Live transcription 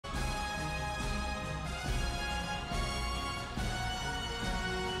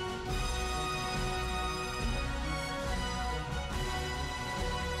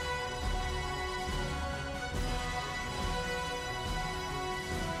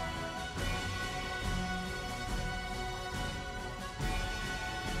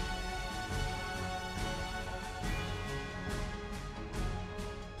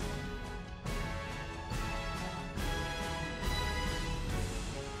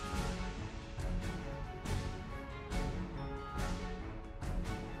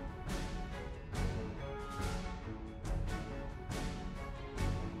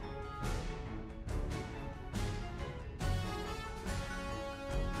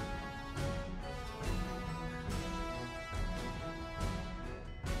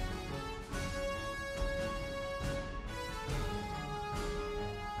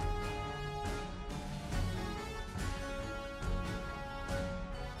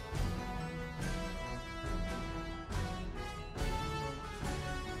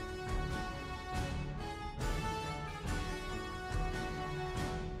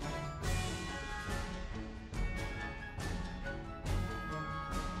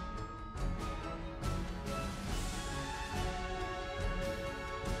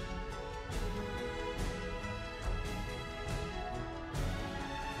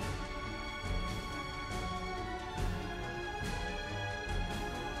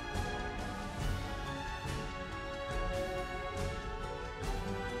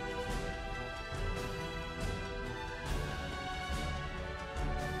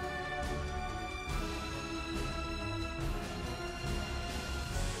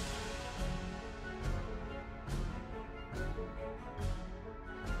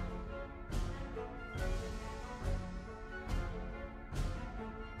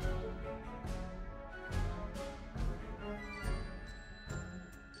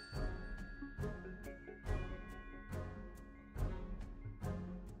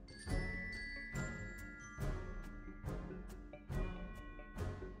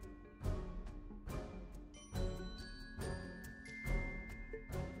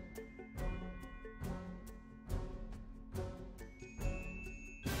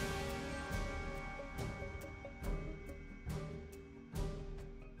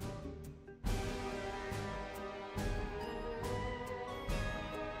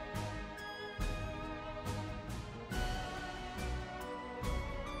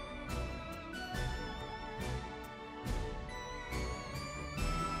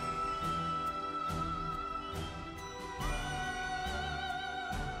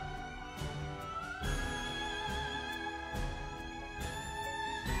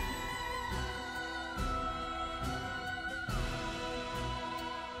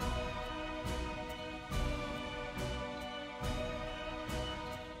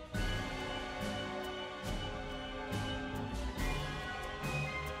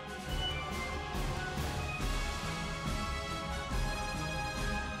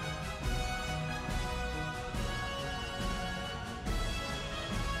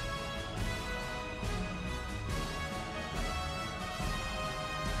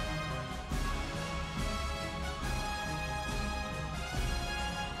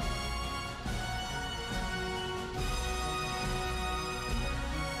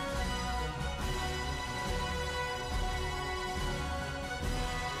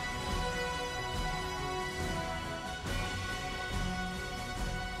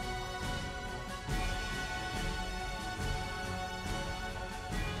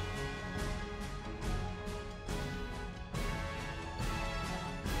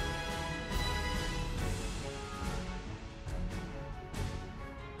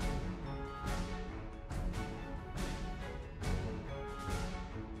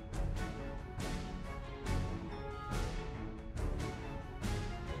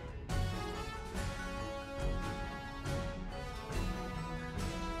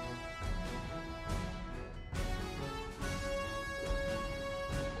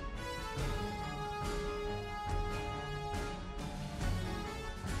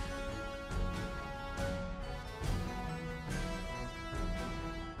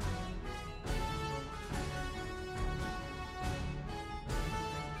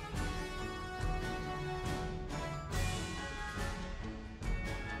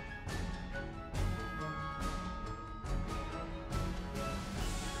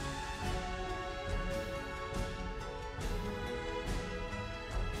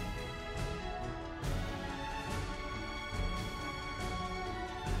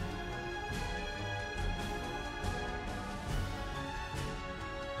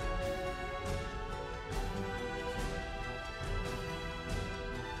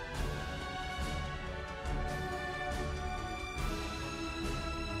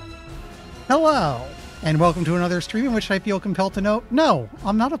Hello, and welcome to another stream in which I feel compelled to note, no,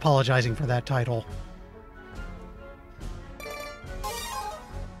 I'm not apologizing for that title.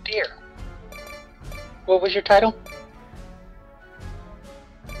 Dear, what was your title?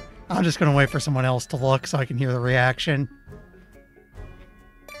 I'm just going to wait for someone else to look so I can hear the reaction.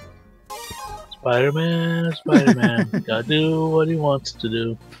 Spider-Man, Spider-Man, gotta do what he wants to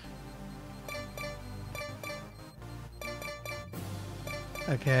do.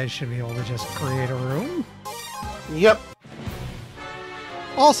 Okay, I should be able to just create a room. Yep.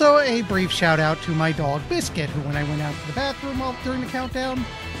 Also, a brief shout out to my dog Biscuit, who when I went out to the bathroom during the countdown,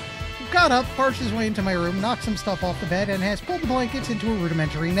 got up, barged his way into my room, knocked some stuff off the bed, and has pulled the blankets into a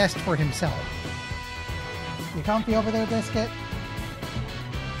rudimentary nest for himself. You comfy over there, Biscuit?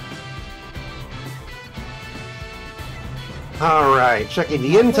 Alright, checking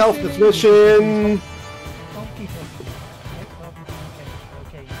the intel for this mission. Don't keep looking.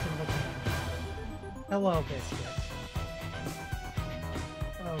 Okay, you can look at me. Hello, Biscuit.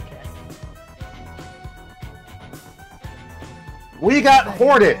 Okay. We got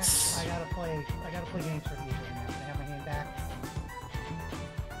Hornets! I gotta play games for you right now. Can I have my hand back?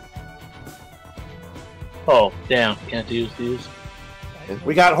 Oh, damn, can't use these.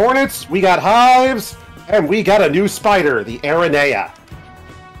 We got Hornets, we got Hives, and we got a new spider, the Aranea.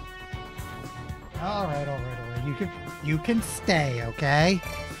 Alright. You can stay, okay?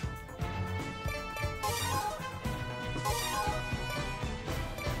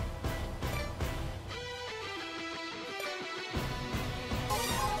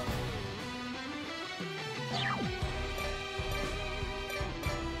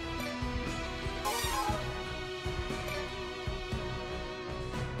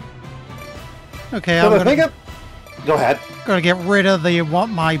 Okay, So I'm gonna go ahead. get rid of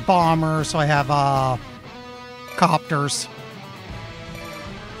my bomber, so I have copters.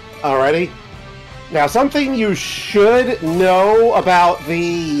 Alrighty. Now, something you should know about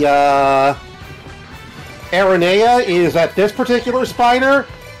the Aranea is that this particular spider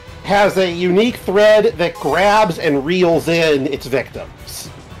has a unique thread that grabs and reels in its victims.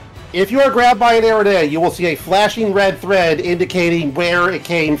 If you are grabbed by an Aranea, you will see a flashing red thread indicating where it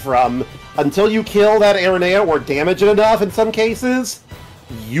came from. Until you kill that Aranea or damage it enough in some cases,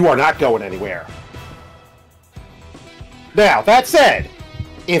 you are not going anywhere. Now, that said,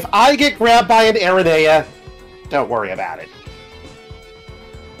 if I get grabbed by an Aranea, don't worry about it.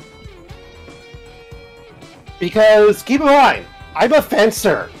 Because, keep in mind, I'm a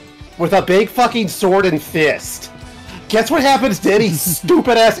fencer with a big fucking sword and fist. Guess what happens to any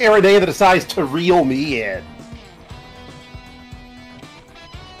stupid-ass Aranea that decides to reel me in?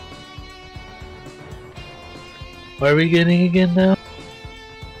 What are we getting again now?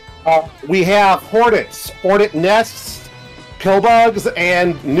 We have Hornets, Hornet Nests, Pillbugs,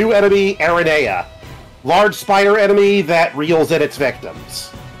 and new enemy, Aranea. Large spider enemy that reels in its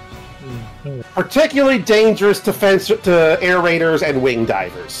victims. Particularly dangerous to air raiders and wing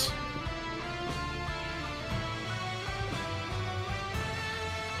divers.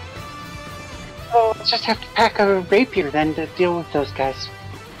 Oh, let's just have to pack a rapier then to deal with those guys.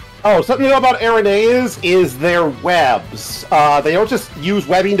 Oh, something you know about Araneas is their webs. They don't just use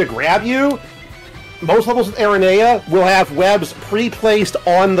webbing to grab you. Most levels of Aranea will have webs pre-placed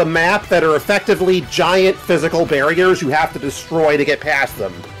on the map that are effectively giant physical barriers you have to destroy to get past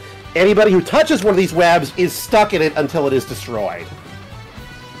them. Anybody who touches one of these webs is stuck in it until it is destroyed.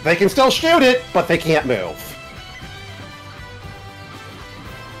 They can still shoot it, but they can't move.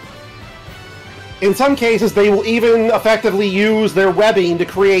 In some cases, they will even effectively use their webbing to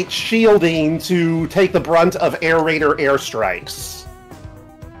create shielding to take the brunt of air raider airstrikes.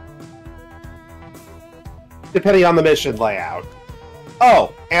 Depending on the mission layout.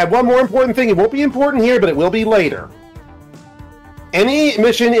 Oh, and one more important thing. It won't be important here, but it will be later. Any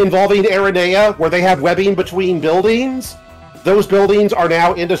mission involving Aranea where they have webbing between buildings, those buildings are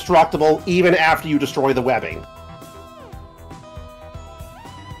now indestructible even after you destroy the webbing.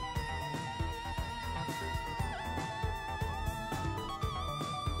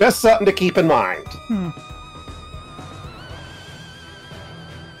 Just something to keep in mind.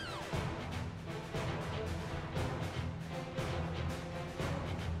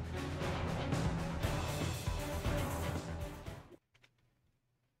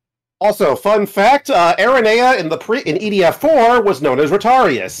 Also, fun fact, Aranea in EDF4 was known as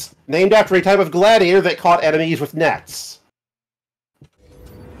Retarius, named after a type of gladiator that caught enemies with nets.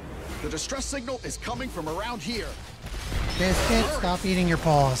 The distress signal is coming from around here. Biscuit, stop eating your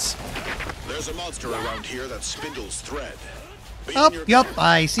paws. There's a monster around here that spindles thread. Oh, yep,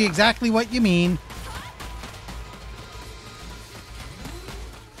 I see exactly what you mean.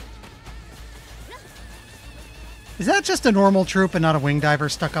 Is that just a normal troop and not a wing diver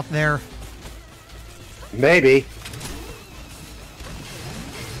stuck up there? Maybe.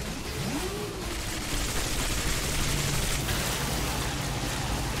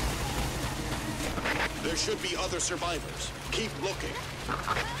 There should be other survivors. Keep looking.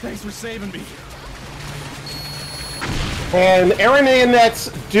 Thanks for saving me. And RNA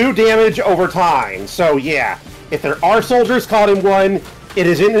nets do damage over time, so yeah. If there are soldiers caught in one, it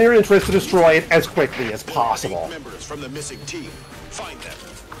is in their interest to destroy it as quickly as possible. 8 members from the missing team. Find them.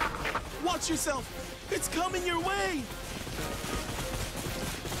 Watch yourself. It's coming your way.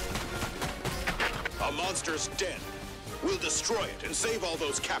 A monster's dead. We'll destroy it and save all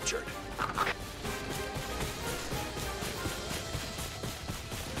those captured.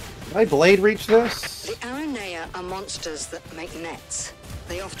 Did my blade reach this? The Aranea are monsters that make nets.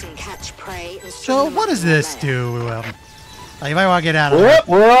 They often catch prey and So what does this do? You might want to get out of there.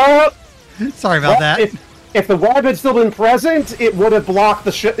 Whoop, whoop. Sorry about that. If the web had still been present, it would have blocked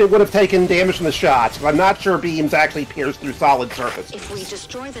the it would have taken damage from the shots. But I'm not sure beams actually pierce through solid surfaces. If we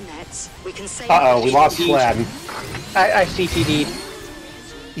destroy the nets, we can save. Uh-oh, we lost Glenn. I CTD'd.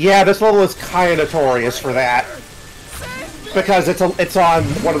 Yeah, this level is kind of notorious for that. Because it's on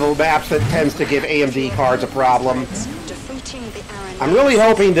one of the maps that tends to give AMD cards a problem. I'm really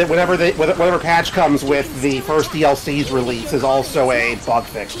hoping that whatever patch comes with the first DLC's release is also a bug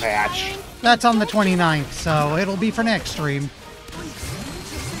fix patch. That's on the 29th, so it'll be for next stream.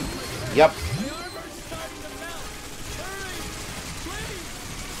 Yep.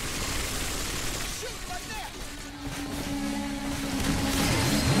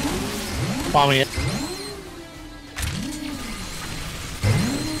 Bombing it.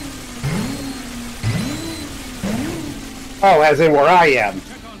 Oh, as in where I am.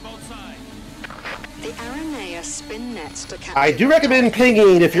 The Aranea spin nets to capture. I do recommend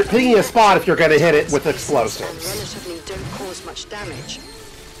pinging if you're pinging a spot if you're going to hit it with explosives. Relatively don't cause much damage.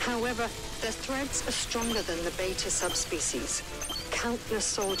 However, their threads are stronger than the beta subspecies. Countless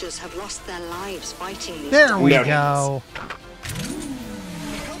soldiers have lost their lives fighting these. There we No. go.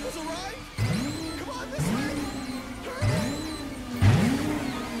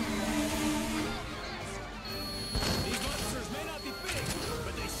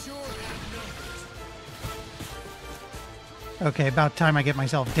 Okay, about time I get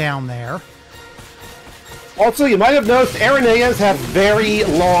myself down there. Also, you might have noticed Araneas have very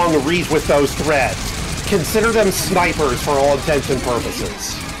long reach with those threads. Consider them snipers for all intents and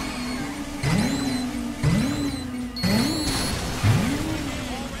purposes.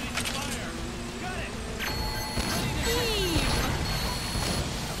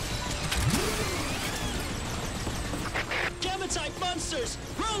 Gamma-type monsters!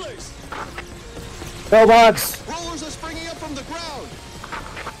 Rollers! Pillbox! Rollers are springing up from the ground.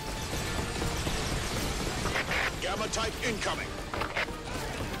 Gamma type incoming.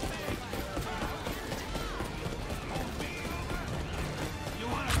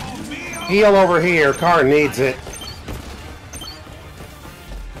 Heal over here. Karn needs it.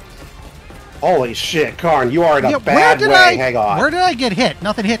 Holy shit, Karn, you are in a bad way. Hang on. Where did I get hit?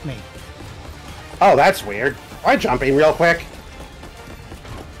 Nothing hit me. Oh, that's weird. Why jumping real quick?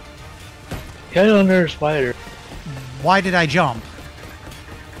 Get under a spider. Why did I jump?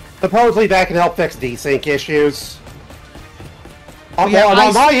 Supposedly that can help fix desync issues. yeah,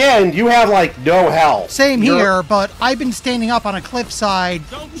 on my end, you have, like, no health. Same here, but I've been standing up on a cliffside,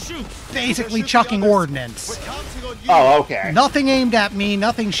 basically chucking ordnance. Oh, okay. Nothing aimed at me,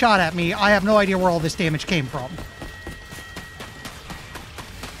 nothing shot at me. I have no idea where all this damage came from.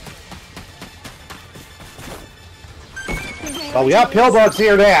 Well, we have pillbugs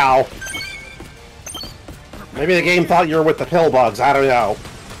here now. Maybe the game thought you were with the pillbugs. I don't know.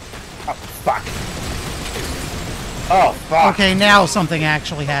 Oh, fuck. Oh, fuck. Okay, now something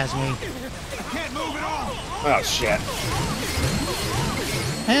actually has me. Oh, shit.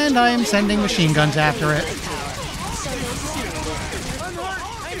 And I am sending machine guns after it.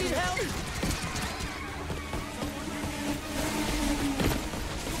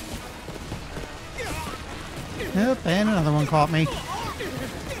 Yep, and another one caught me.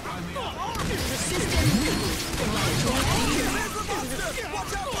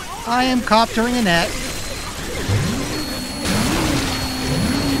 I am coptering a net.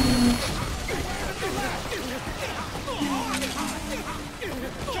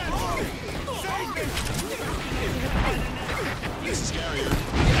 This is Carrier.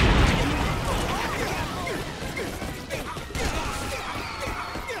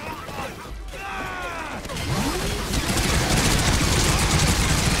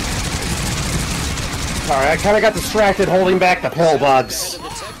 Sorry, I kind of got distracted holding back the pillbugs.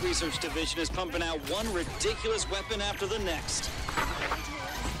 research division is pumping out one ridiculous weapon after the next.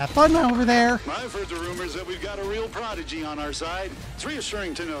 Have fun over there. I've heard the rumors that we've got a real prodigy on our side. It's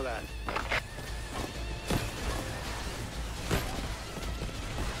reassuring to know that.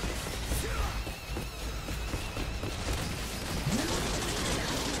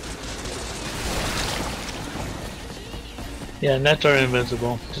 Yeah, nets are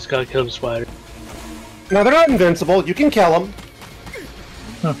invincible. Just gotta kill the spider. No, they're not invincible. You can kill them.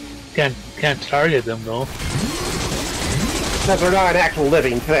 Huh. Can't target them though. Because they're not an actual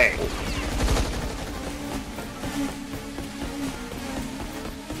living thing.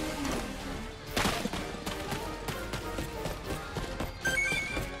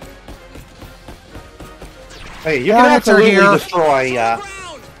 Hey, you can absolutely destroy,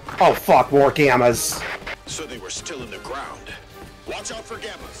 oh fuck, more gammas. So they were still in the ground. Watch out for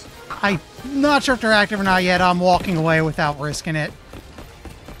gammas. I'm not sure if they're active or not yet. I'm walking away without risking it.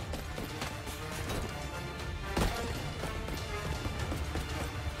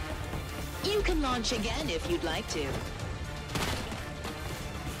 You can launch again if you'd like to.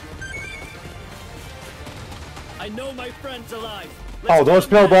 I know my friend's alive. Oh, those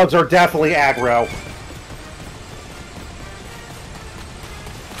pillbugs are definitely aggro.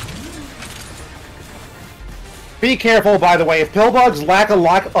 Be careful, by the way. If pillbugs lack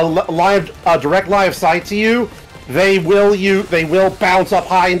a direct line of sight to you, they will bounce up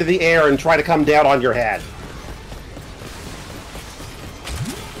high into the air and try to come down on your head.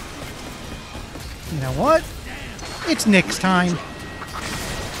 You know what? It's Nick's time.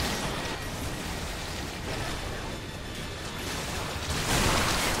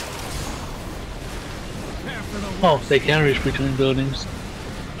 Oh, they can reach between buildings.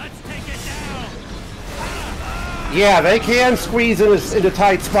 Yeah, they can squeeze into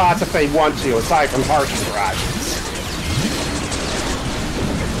tight spots if they want to, aside from parking garages.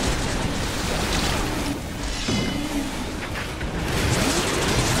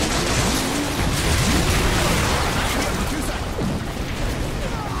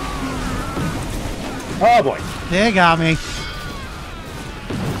 Oh boy. They got me.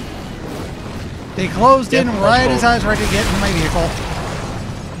 They closed in right as I was ready to get in my vehicle.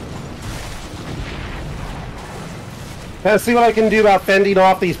 Let's see what I can do about fending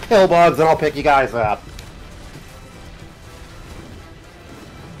off these pillbugs, and I'll pick you guys up.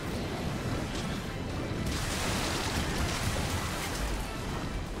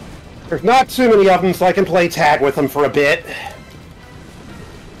 There's not too many of them, so I can play tag with them for a bit.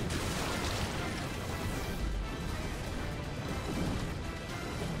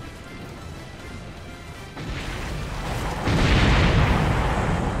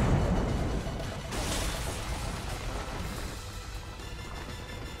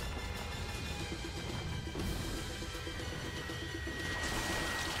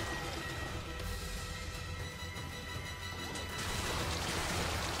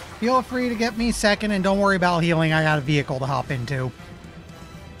 Feel free to get me second, and don't worry about healing. I got a vehicle to hop into.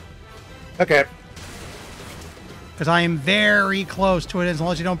 Okay. Because I am very close to it. As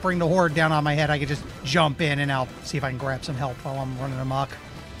long as you don't bring the horde down on my head, I can just jump in and I'll see if I can grab some help while I'm running amok.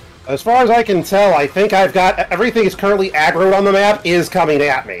 As far as I can tell, I think I've got everything is currently aggroed on the map is coming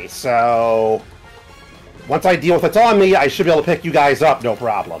at me. So once I deal with what's on me, I should be able to pick you guys up, no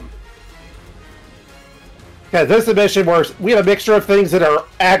problem. Okay, this is a mission where we have a mixture of things that are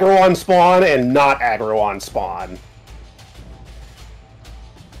aggro on spawn and not aggro on spawn.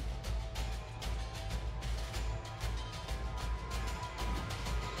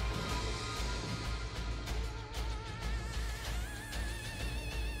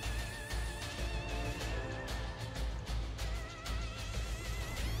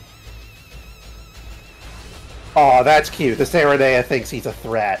 Oh, that's cute. This Aranea thinks he's a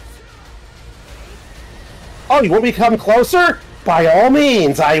threat. Oh, you want me to come closer? By all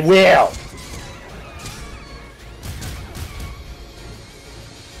means, I will.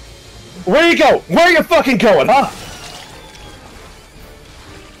 Where you go? Where are you fucking going, huh?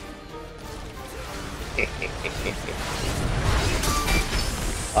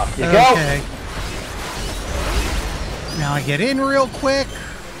 Up you go. Okay. Now I get in real quick.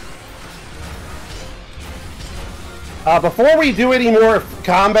 Before we do any more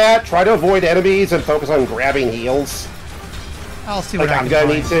combat, try to avoid enemies and focus on grabbing heals. I'll see what I can I'm gonna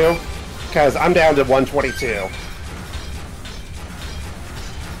find. need to, because I'm down to 122.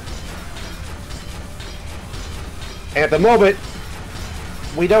 At the moment,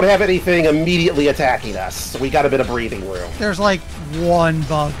 we don't have anything immediately attacking us, so we got a bit of breathing room. There's like one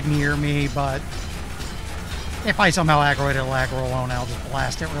bug near me, but if I somehow aggro it, it'll aggro alone. I'll just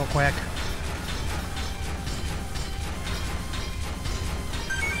blast it real quick.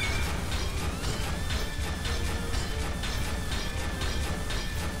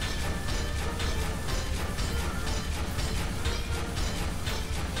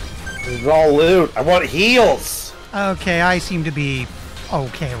 This is all loot. I want heals. Okay, I seem to be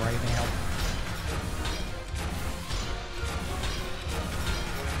okay right now.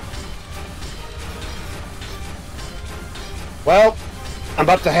 Well, I'm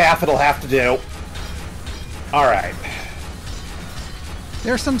up to half it'll have to do. Alright.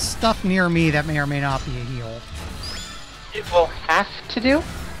 There's some stuff near me that may or may not be a heal. It will have to do?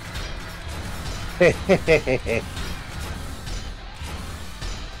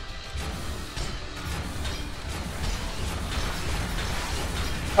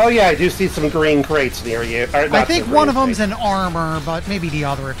 Oh yeah, I do see some green crates near you. I think one of them's an armor, but maybe the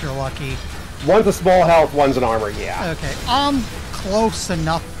other if you're lucky. One's a small health, one's an armor, yeah. Okay, I'm close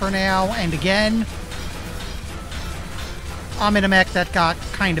enough for now, and again, I'm in a mech that got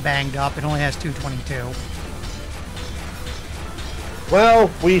kind of banged up. It only has 222. Well,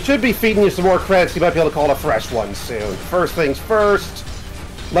 we should be feeding you some more credits. You might be able to call it a fresh one soon. First things first,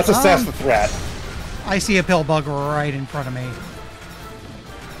 let's assess the threat. I see a pill bugger right in front of me.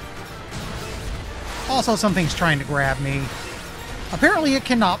 Also, something's trying to grab me. Apparently, it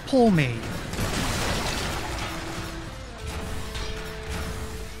cannot pull me.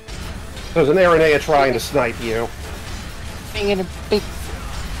 There's an Aranea trying to snipe you. Being in a big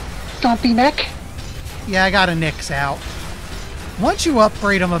dumpy mech? Yeah, I got a Nyx out. Once you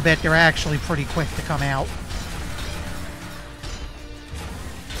upgrade them a bit, they're actually pretty quick to come out.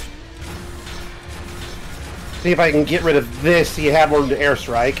 See if I can get rid of this so you have room to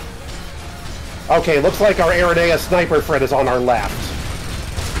airstrike. Okay, looks like our Aranea sniper friend is on our left.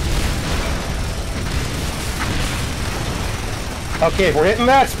 Okay, if we're hitting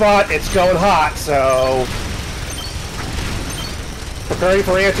that spot, it's going hot, so... preparing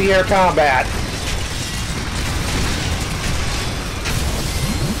for anti-air combat.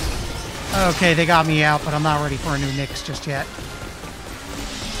 Okay, they got me out, but I'm not ready for a new Nyx just yet.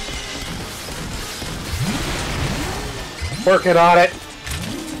 Working on it.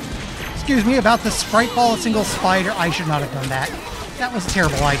 Excuse me, about the sprite ball, a single spider. I should not have done that. That was a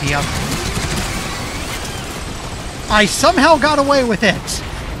terrible idea. I somehow got away with it.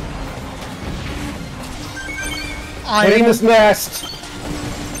 Hitting this nest.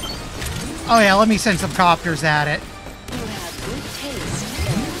 Oh yeah, let me send some copters at it.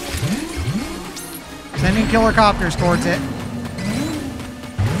 Sending killer copters towards it.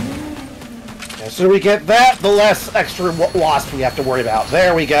 As soon as we get that, the less extra loss we have to worry about.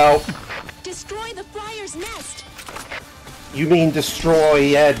 There we go. Destroy the flyer's nest. You mean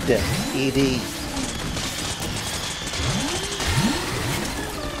destroy Ed, ED.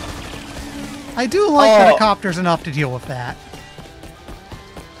 I do like that a copter's enough to deal with that.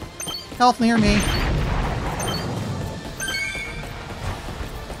 Health near me.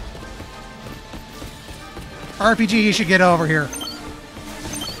 RPG, you should get over here.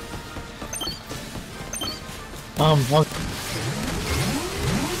 What?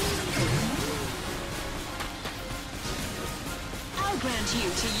 I'll grant you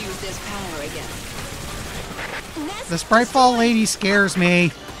to use this power again. The Spritefall lady scares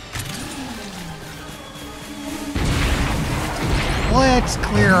me. Let's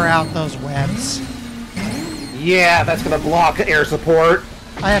clear out those webs. Yeah, that's gonna block air support.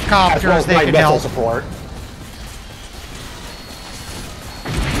 I have copters, as well as they my can missile help. support.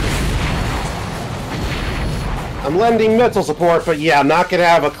 I'm lending missile support, but yeah, I'm not gonna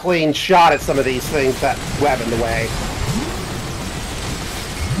have a clean shot at some of these things that web in the way.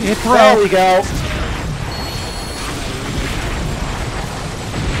 It broke. There we go.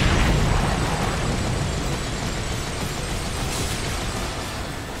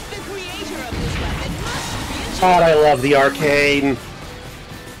 The creator of this weapon must be a God, I love the arcane.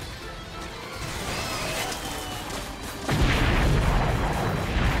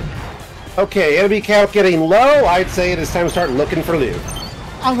 Okay, enemy count getting low. I'd say it is time to start looking for loot.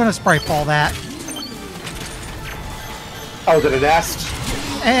 I'm gonna Spritefall that. Oh, did it nest?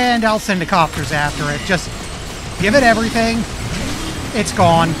 And I'll send the copters after it. Just give it everything. It's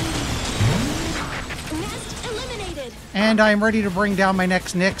gone. nest eliminated. And I'm ready to bring down my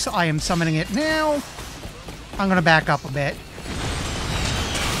next Nyx. I am summoning it now. I'm gonna back up a bit.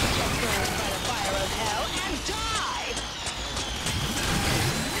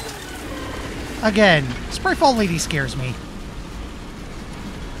 Again, Spritefall lady scares me.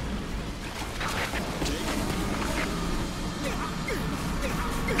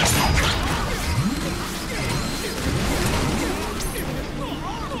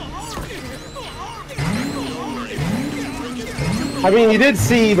 I mean, you did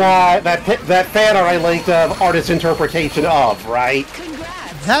see that fan art I linked of artist's interpretation of, right?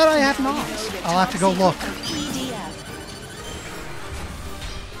 Congrats. That I have not. I'll have to go look.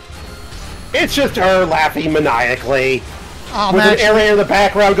 It's just her laughing maniacally. I'm with actually, an area in the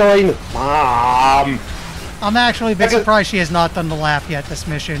background going, Mom. I'm actually a bit surprised she has not done the laugh yet this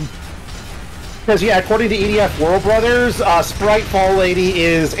mission. Because, yeah, according to EDF World Brothers, Sprite Fall Lady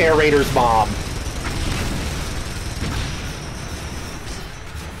is Aerator's mom.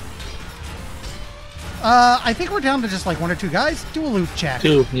 I think we're down to just like 1 or 2 guys. Do a loot check.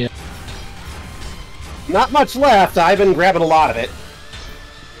 2, yeah. Not much left. I've been grabbing a lot of it.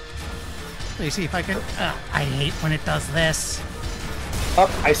 Let me see if I can... I hate when it does this.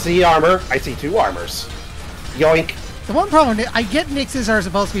 Oh, I see armor. I see 2 armors. Yoink. The one problem, I get Nixes are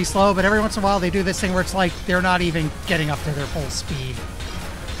supposed to be slow, but every once in a while they do this thing where it's like they're not even getting up to their full speed.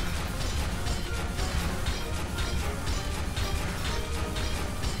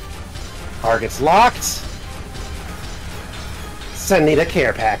 Target's locked. Sending a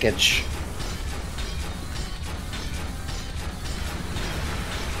care package.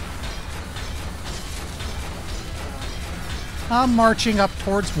 I'm marching up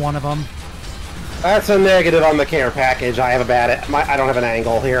towards one of them. That's a negative on the care package. I have a bad... I don't have an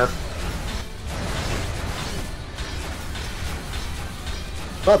angle here.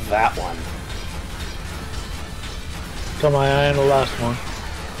 But that one. Got my eye on the last one.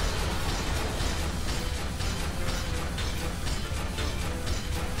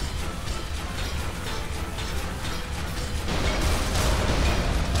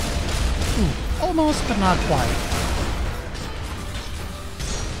 Ooh, almost, but not quite.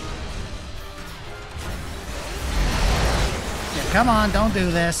 Come on, don't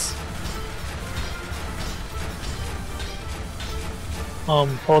do this.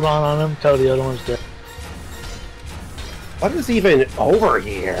 Hold on him, tell the other one's dead. What is even over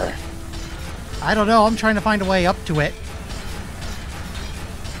here? I don't know, I'm trying to find a way up to it.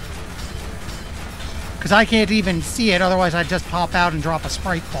 Because I can't even see it, otherwise I'd just pop out and drop a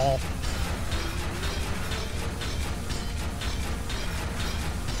sprite ball.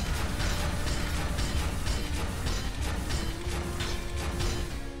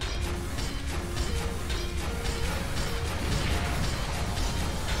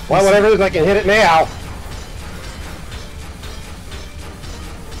 Well, whatever it is, I can hit it now.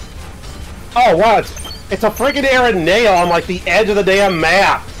 Oh, wow, it's a friggin' Aranea on, like, the edge of the damn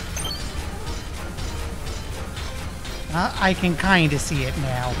map. I can kind of see it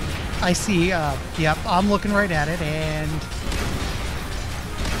now. I see, yep, I'm looking right at it, and...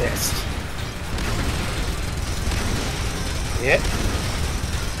 Missed. Hit.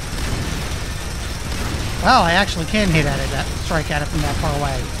 Well, I actually can hit at it, strike at it from that far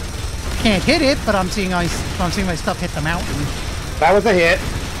away. Can't hit it, but I'm seeing my stuff hit the mountain. That was a hit.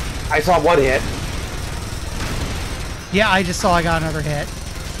 I saw 1 hit. Yeah, I just saw I got another hit.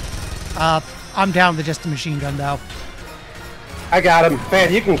 I'm down to just a machine gun, though. I got him.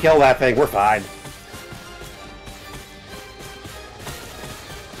 Man, you can kill that thing. We're fine.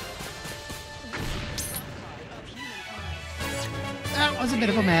 That was a bit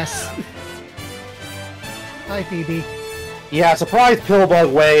of a mess. Hi, Phoebe. Yeah, surprise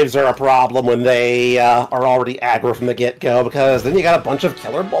pillbug waves are a problem when they are already aggro from the get-go, because then you got a bunch of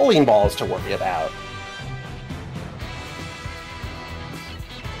killer bowling balls to worry about.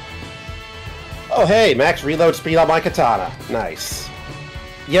 Oh hey, max reload speed on my katana. Nice.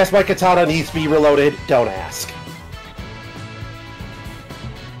 Yes, my katana needs to be reloaded, don't ask.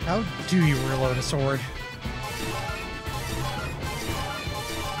 How do you reload a sword?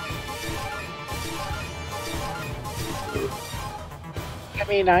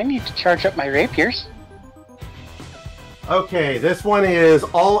 I mean, I need to charge up my rapiers. Okay, this one is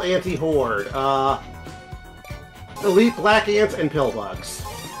all anti-horde. Elite black ants and pillbugs.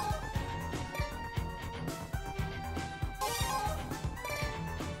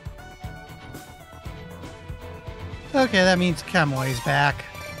 Okay, that means Kemoy's back.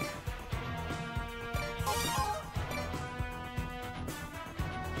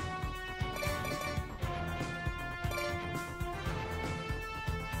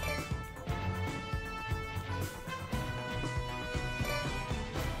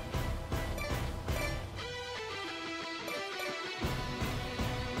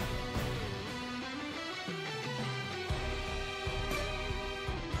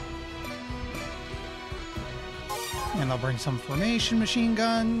 And I'll bring some formation machine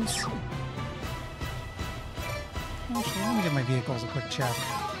guns. Actually, let me give my vehicles a quick check.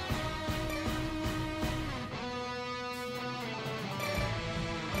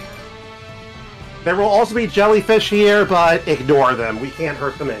 There will also be jellyfish here, but ignore them. We can't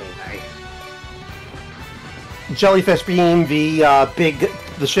hurt them anyway. Jellyfish being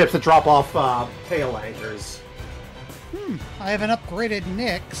the ships that drop off tail anchors. I have an upgraded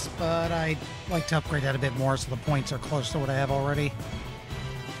Nyx, but I'd like to upgrade that a bit more so the points are close to what I have already.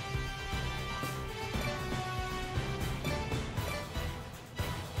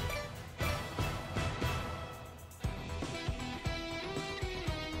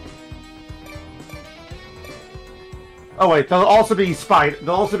 Oh wait, there'll also be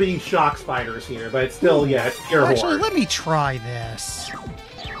shock spiders here, but it's still, yeah, it's pure Actually, horde. let me try this.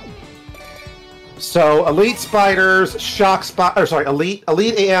 So, elite spiders,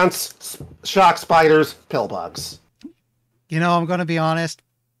 elite ants, shock spiders, pill bugs. You know, I'm going to be honest.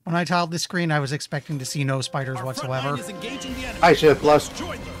 When I tiled this screen, I was expecting to see no spiders Our whatsoever. front line is engaging the enemy. I should have blushed.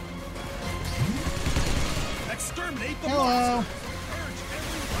 Join them. Exterminate the Hello. monster.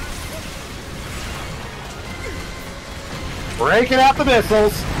 Breaking out the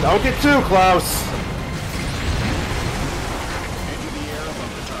missiles. Don't get too close.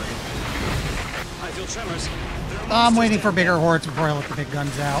 I feel tremors. I'm waiting for bigger hordes before I let the big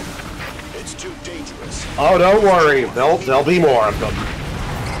guns out. It's too dangerous. Oh, don't worry. There'll be more of them.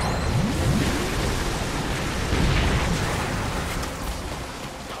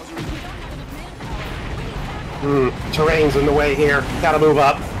 Terrain's in the way here. Gotta move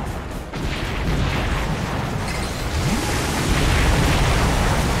up.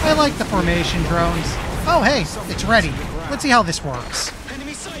 I like the formation drones. Oh, hey, it's ready. Let's see how this works.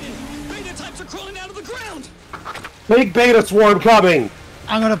 Enemy sighted. Beta types are crawling out of the ground. Big beta swarm coming.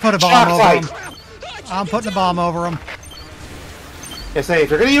 I'm going to put a bomb Shock over fight. them. I'm putting a bomb over them. I say, if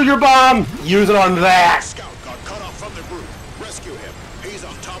you're gonna use your bomb, use it on that. Scout got cut off from the group. Rescue him. He's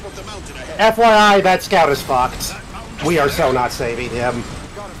on top of the mountain ahead. FYI, that scout is fucked. We are so not saving him.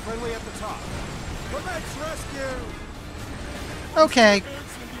 Got a friendly at the top. Let's rescue. Okay,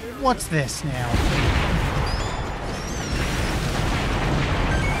 what's this now?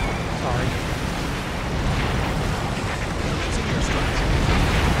 Sorry.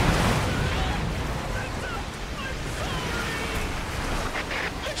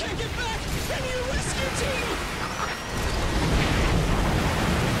 I can't get back. I need a rescue team.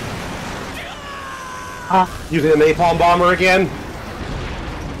 Using a napalm bomber again.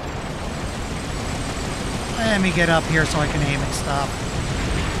 Let me get up here so I can aim and stuff.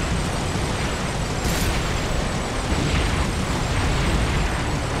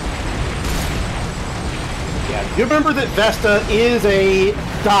 Yeah, you remember that Vesta is a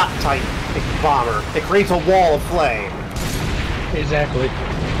dot type bomber. It creates a wall of flame. Exactly.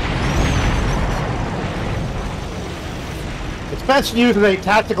 It's best used in a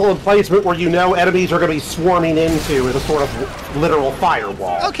tactical emplacement where you know enemies are going to be swarming into as a sort of literal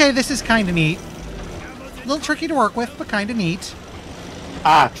firewall. Okay, this is kind of neat. A little tricky to work with, but kind of neat.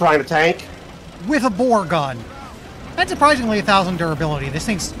 Ah, trying to tank? With a bore gun. And surprisingly 1,000 durability. This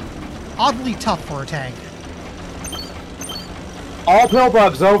thing's oddly tough for a tank. All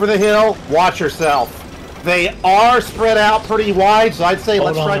pillbugs over the hill, watch yourself. They are spread out pretty wide, so I'd say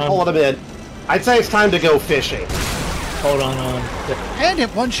let's try pulling them in. I'd say it's time to go fishing. Hold on. And it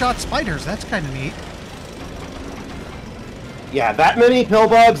one-shot spiders. That's kind of neat. Yeah, that many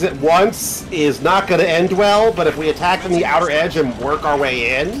pillbugs at once is not going to end well, but if we attack from the outer edge and work our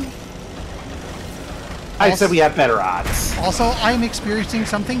way in, I'd say we have better odds. Also, I'm experiencing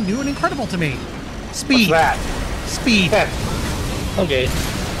something new and incredible to me. Speed. What's that? Speed. Okay.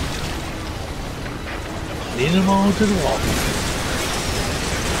 Lead them all to the wall.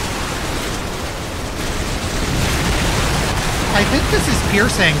 I think this is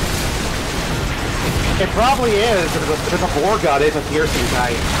piercing. It probably is. If it's a bore gun, it's a piercing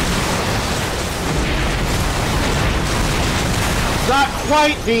type. Not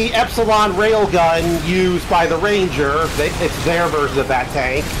quite the Epsilon railgun used by the Ranger. It's their version of that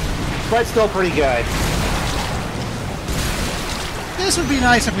tank, but still pretty good. This would be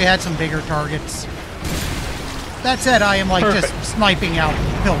nice if we had some bigger targets. That said, I am like just sniping out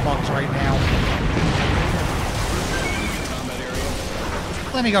pillbugs right now.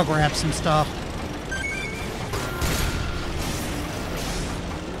 Let me go grab some stuff.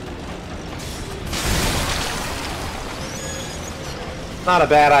 Not a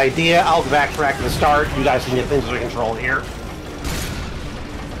bad idea. I'll backtrack to the start. You guys can get things under control here.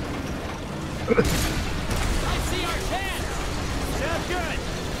 I see our chance. Sounds good.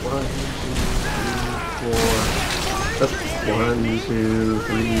 1, 2,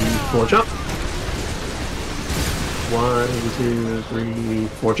 3, 4, jump. 1, 2, 3,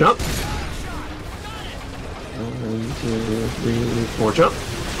 4, jump. 1, 2, 3, 4, jump.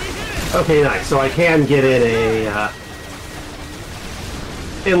 Okay, nice. So I can get in a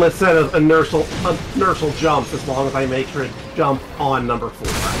endless set of inertial jumps as long as I make sure to jump on number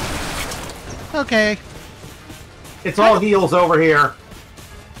 4. Okay. It's all heals over here.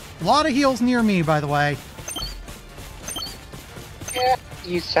 A lot of heals near me, by the way. Yeah,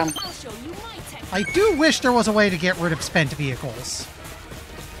 use some. I do wish there was a way to get rid of spent vehicles.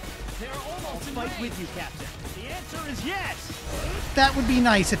 I'll fight with you, Captain. The answer is yes. That would be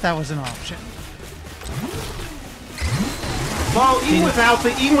nice if that was an option. Well, even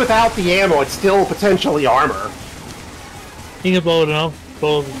without the ammo, it's still potentially armor. You can blow them up,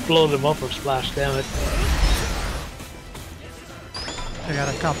 blow them up or splash damage. I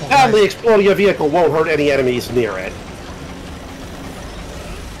got a couple. Sadly, exploding a vehicle won't hurt any enemies near it.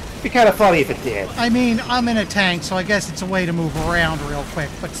 It'd be kind of funny if it did. I mean, I'm in a tank, so I guess it's a way to move around real quick,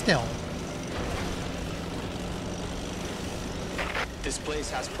 but still. This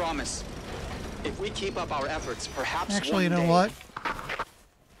place has promise. If we keep up our efforts, perhaps Actually, you one know day... what?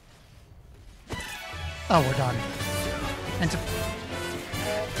 Oh, we're done. And to...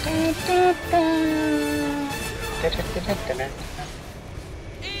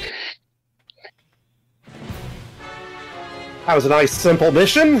 That was a nice, simple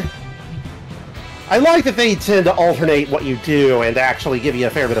mission. I like that they tend to alternate what you do and actually give you a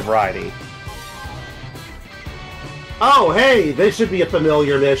fair bit of variety. Oh, hey, this should be a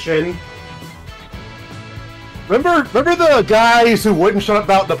familiar mission. Remember the guys who wouldn't shut up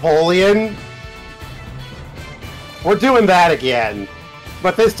about Napoleon? We're doing that again.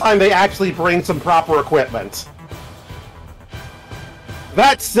 But this time they actually bring some proper equipment.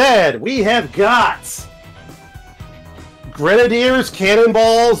 That said, we have got grenadiers,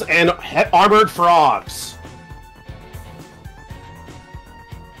 cannonballs, and armored frogs.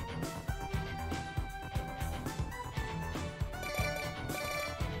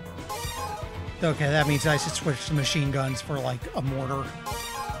 Okay, that means I should switch to machine guns for, like, a mortar.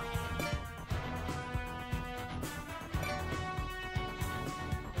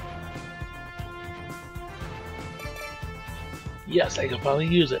 Yes, I can probably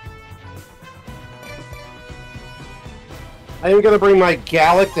use it. I am going to bring my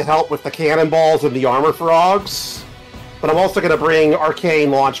Gallic to help with the cannonballs and the armor frogs, but I'm also going to bring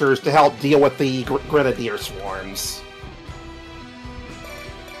arcane launchers to help deal with the grenadier swarms.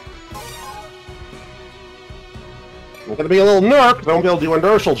 I'm going to be a little nerfed. I won't be able to do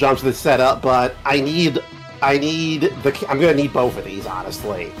inertial jumps with this setup, but I'm going to need both of these,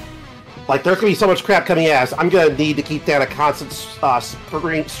 honestly. Like, there's going to be so much crap coming at us, I'm going to need to keep down a constant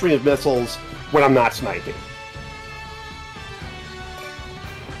stream of missiles when I'm not sniping.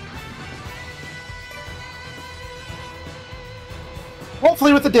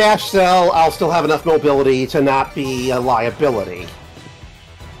 Hopefully with the dash cell, I'll still have enough mobility to not be a liability.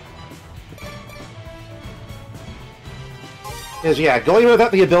 Because, yeah, going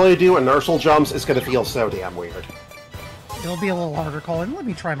without the ability to do inertial jumps is going to feel so damn weird. It'll be a little harder, Colin. Let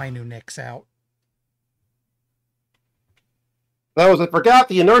me try my new Nyx out. Though, as I forgot,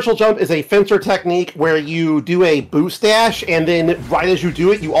 the inertial jump is a fencer technique where you do a boost dash, and then right as you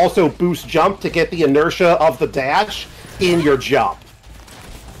do it, you also boost jump to get the inertia of the dash in your jump.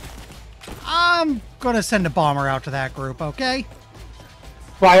 I'm gonna send a bomber out to that group, okay?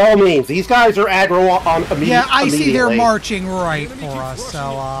 By all means, these guys are aggro on immediately. Yeah, I see they're marching right for us, so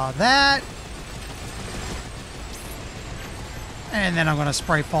that. And then I'm gonna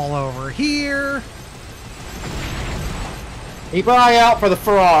spray fall over here. Keep an eye out for the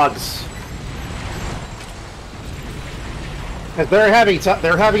frogs. Because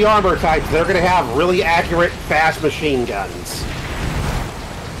they're heavy armor types, they're going to have really accurate, fast machine guns.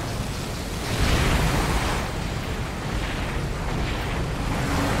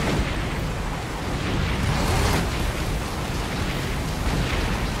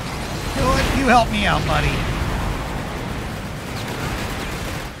 You help me out, buddy.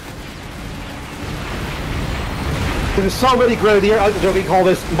 There's so many grenadier. We call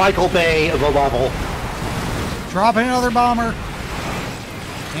this Michael Bay of the level. Dropping another bomber.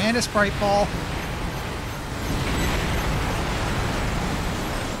 And a sprite ball.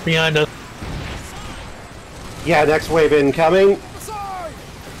 Behind us. Yeah, next wave incoming.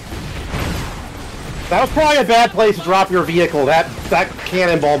 That was probably a bad place to drop your vehicle. That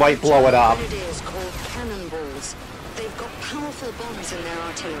cannonball might blow it up. Grenadiers called cannonballs. They've got powerful bombs in their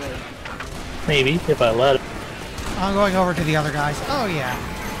artillery. Maybe, if I let it. I'm going over to the other guys. Oh, yeah.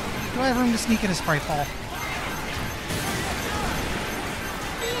 Do I have room to sneak in a sprite ball?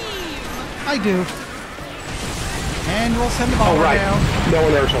 I do. And we'll send the bomber down. No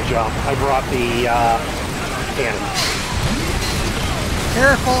inertial jump. I brought the cannon.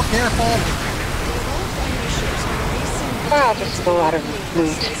 Careful, careful. Ah, just a lot of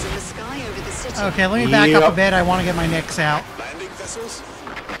loot. Okay, let me back up a bit. I want to get my Nyx out. Landing vessels?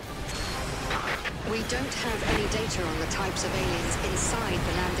 We don't have any data on the types of aliens inside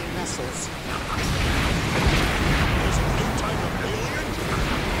the landing vessels.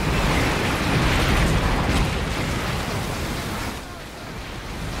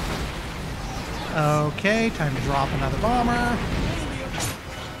 Okay, time to drop another bomber.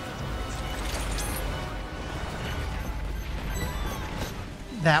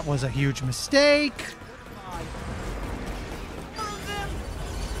 That was a huge mistake.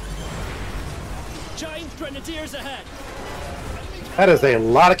 Giant grenadiers ahead. That is a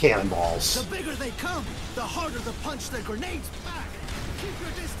lot of cannonballs. The bigger they come, the harder to punch their grenades back. Keep your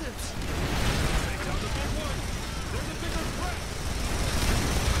distance.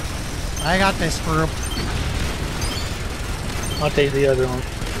 I got this group. I'll take the other one.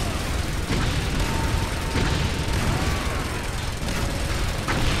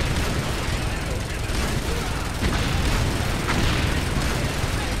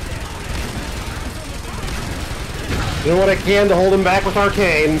 Doing what I can to hold him back with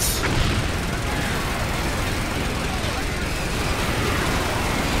arcanes.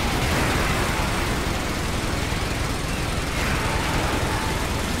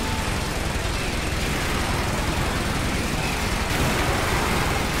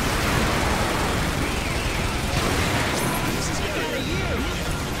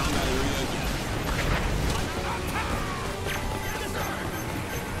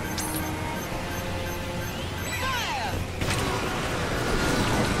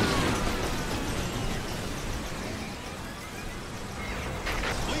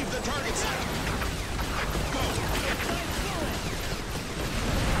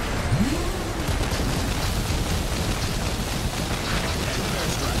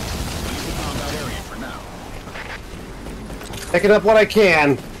 Picking up what I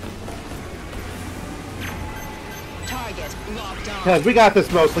can. Target locked on. Because we got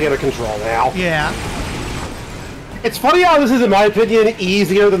this mostly under control now. Yeah. It's funny how this is, in my opinion,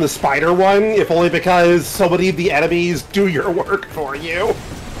 easier than the spider one, if only because so many of the enemies do your work for you.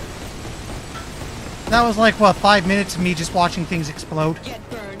 That was like, what, 5 minutes of me just watching things explode? Get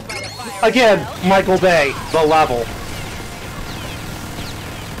burned by the fire. Again, Michael Bay, the level.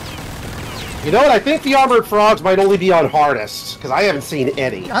 You know what? I think the armored frogs might only be on hardest, because I haven't seen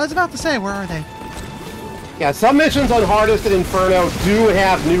any. I was about to say, where are they? Yeah, some missions on hardest and Inferno do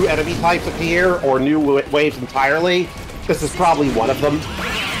have new enemy types appear, or new waves entirely. This is probably one of them.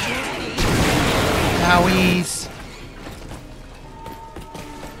 Owies.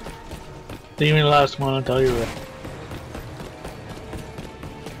 Leave me the last one, I'll tell you that.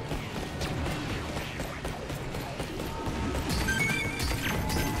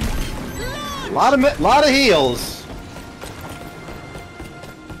 Lot of heals.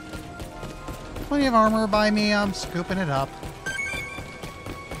 Plenty of armor by me, I'm scooping it up.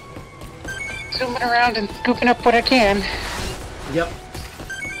 Zooming around and scooping up what I can. Yep.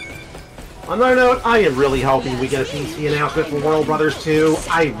 On that note, I am really hoping we get a PC announcement for World Brothers 2.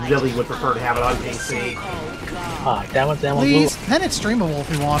 I really would prefer to have it on PC. Ah, damn it, damn it. Please, then it's streamable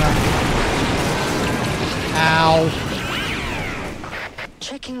if we wanna. Ow.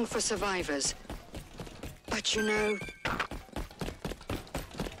 Checking for survivors. But you know...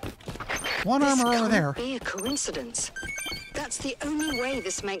 One armor over there. This can't be a coincidence. That's the only way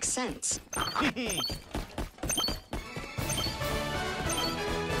this makes sense. You're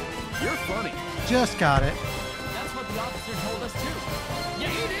funny. Just got it. That's what the officer told us too.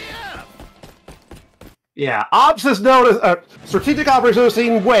 Yeah. Yeah, Ops has noticed, Strategic Operation has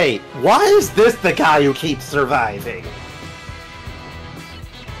seen, wait, why is this the guy who keeps surviving?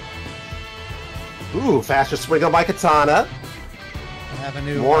 Ooh, faster swing on my katana. I have a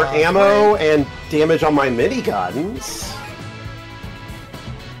new, More ammo and damage on my miniguns.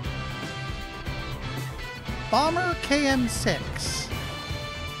 Bomber KM6.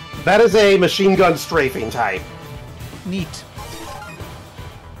 That is a machine gun strafing type. Neat.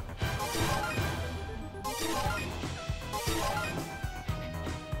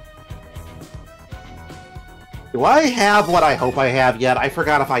 Do I have what I hope I have yet? I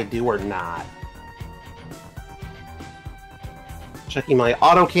forgot if I do or not. Checking my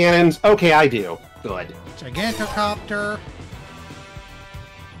autocannons. Okay, I do. Good. Gigantocopter.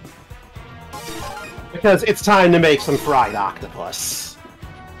 Because it's time to make some fried octopus.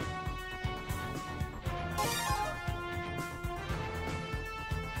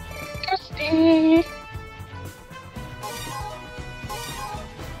 Toasty.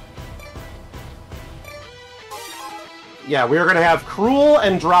 Yeah, we're going to have Cruel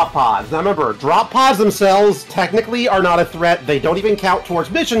and Drop Pods. Now remember, Drop Pods themselves technically are not a threat. They don't even count towards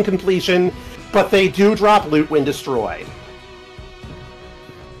mission completion, but they do drop loot when destroyed.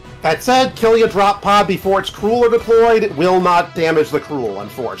 That said, killing a drop pod before its crew are deployed will not damage the crew,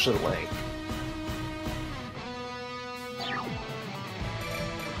 unfortunately.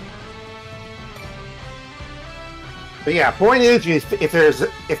 But yeah, point is,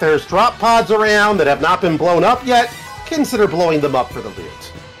 if there's drop pods around that have not been blown up yet, consider blowing them up for the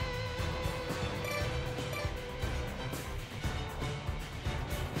loot.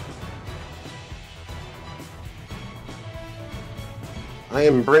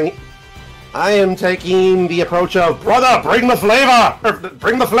 I am taking the approach of, brother, bring the flavor!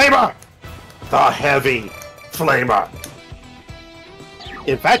 Bring the flavor! The heavy flavor.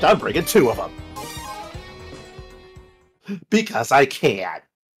 In fact, I'm bringing 2 of them. Because I can.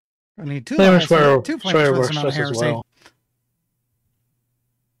 I need 2 flavors flavors, for 2 flavors for this amount of as heresy. well.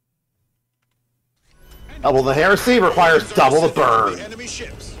 Double the heresy requires double the burn. Enemy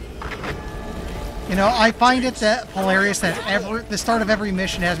ships. You know, I find it that hilarious that the start of every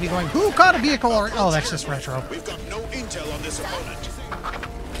mission has me going, who caught a vehicle? Or oh, that's just retro. We've got no intel on this opponent.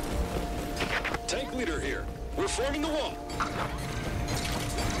 Tank leader here. We're forming the wall.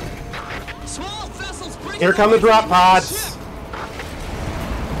 Small vessels bring Here come the drop pods.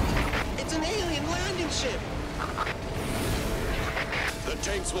 It's an alien landing ship. The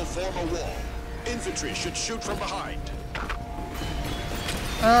tanks will form a wall. Infantry should shoot from behind.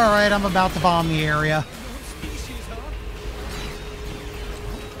 Alright, I'm about to bomb the area.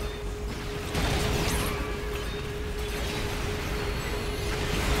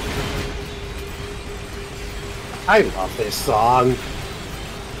 I love this song.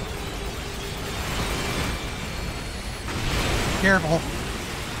 Careful.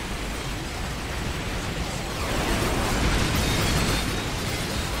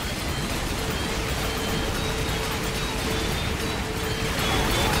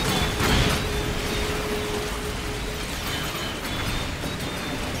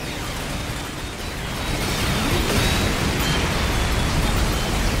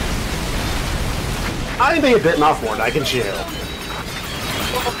 I may have bitten off more than I can chew.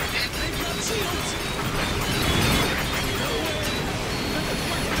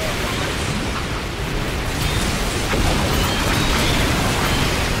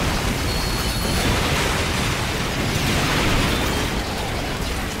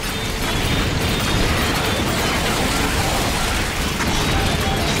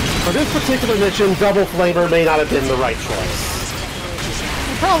 For this particular mission, double flavor may not have been the right choice.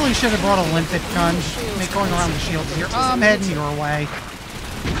 Probably should have brought a limpet gun. Make going around the shields here. I'm heading your way.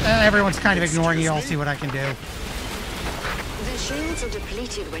 Everyone's kind of ignoring you. I'll see what I can do. The shields are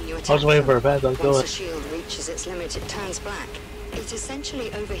depleted when you attack. I was waiting for a bad, Once don't do a it. shield reaches its limit, it turns black. It essentially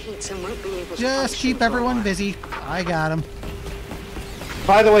overheats and won't be able to Just function keep for a everyone while. busy. I got him.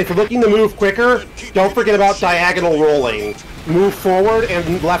 By the way, for looking to move quicker, don't forget about diagonal rolling. Move forward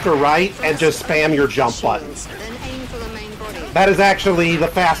and left or right, and just spam your jump button. Then aim for the main body. That is actually the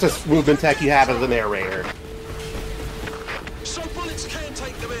fastest movement tech you have as a narrator. So bullets can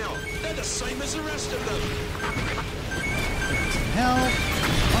take them out. They're the same as the rest of them. Help.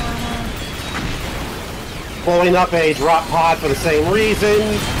 Armor. Blowing up a drop pod for the same reason.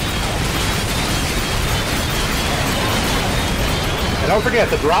 And don't forget,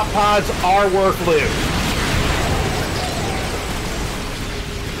 the drop pods are worth loot.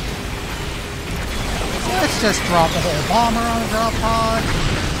 Let's just drop a whole bomber on a drop pod.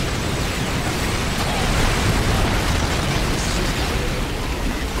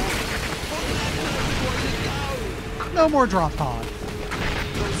 No more drop pod.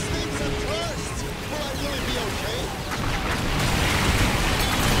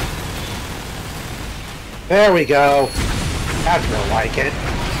 There we go. That's more like it.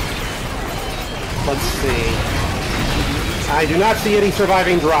 Let's see. I do not see any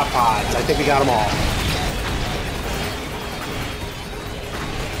surviving drop pods. I think we got them all.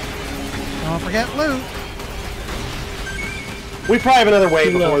 Don't forget loot. We probably have another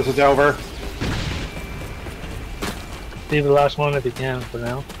wave before this is over. Leave the last one if you can for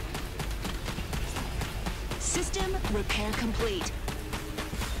now. System repair complete.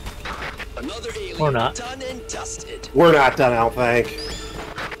 Another alien Or not. done and dusted. We're not done, I don't think.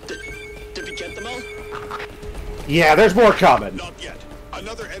 Did we get them all? Yeah, there's more coming. Not yet.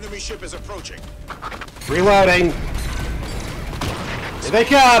 Another enemy ship is approaching. Reloading. Here they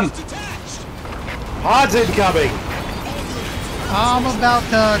come! Detached. Pods incoming! I'm about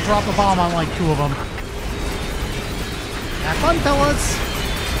to drop a bomb on like 2 of them. Have fun, fellas!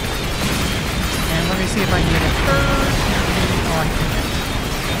 And let me see if I can get a third. Oh, I can't.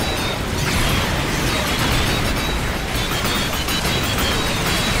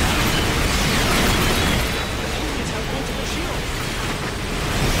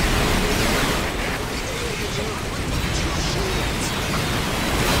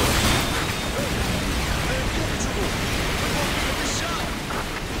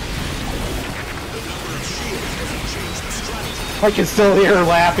 I can still hear her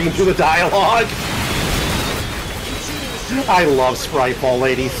laughing through the dialogue. I love Spriteball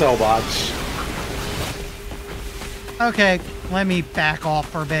Lady so much. Okay, let me back off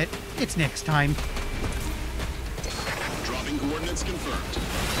for a bit. It's Nick's time. Dropping coordinates confirmed.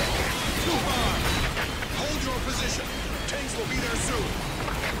 Too far. Hold your position. Tanks will be there soon.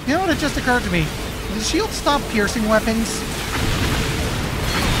 You know what? It just occurred to me. Did shields stop piercing weapons?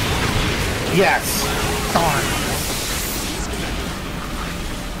 Yes. Darn.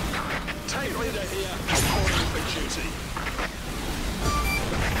 Tank leader here. Reporting for duty.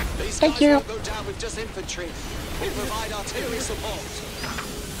 These Thank guys you. won't go down with just infantry. We'll provide artillery support.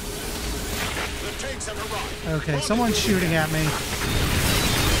 The tanks have arrived. Okay, someone's shooting at me.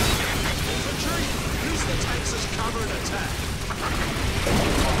 Infantry, use the tanks as cover and attack.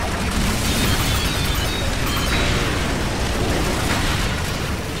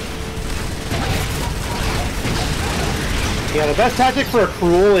 Yeah, the best tactic for a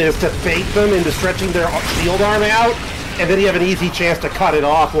Cruel is to bait them into stretching their shield arm out, and then you have an easy chance to cut it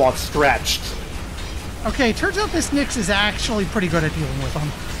off while it's stretched. Okay, turns out this Nyx is actually pretty good at dealing with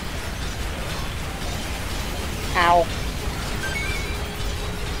them. Ow.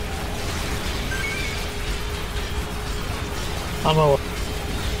 I'm a...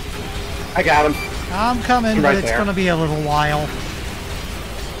 I got him. I'm coming, Right but it's there. going to be a little while.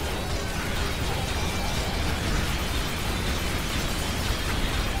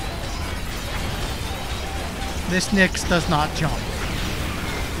 This Nyx does not jump.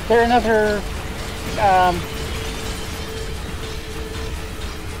 Is there another,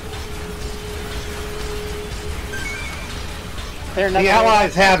 The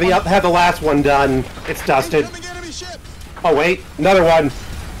Allies have the last one done. It's dusted. Incoming enemy ship. Oh wait, another one.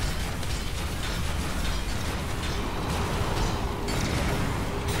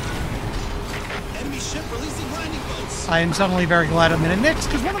 Enemy ship releasing landing boats. I am suddenly very glad I'm in a Nyx,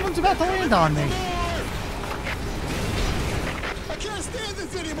 because one of them's about to land on me. I can't stand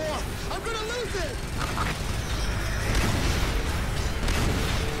this anymore. I'm gonna lose it.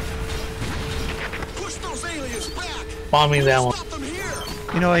 Push those aliens back. Bombing that one. Stop them here.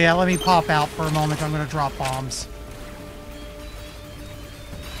 You know, yeah, let me pop out for a moment. I'm going to drop bombs.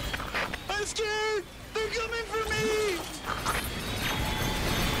 I'm scared. They're coming for me.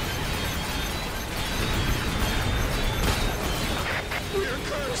 We're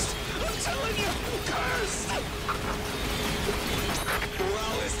cursed. I'm telling you, cursed.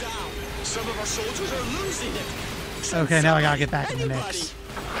 Morale is down. Some of our soldiers are losing it. Okay, now I got to get back in the mix.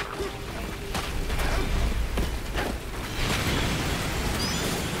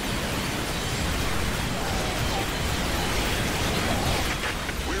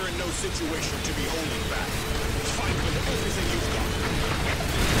 We're in no situation to be holding back. Fight with everything you've got.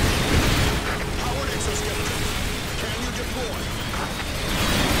 Powered exoskeleton. Can you deploy?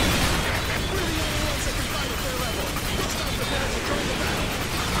 We're the only ones that can fight at their level. We'll stop the British and join the battle.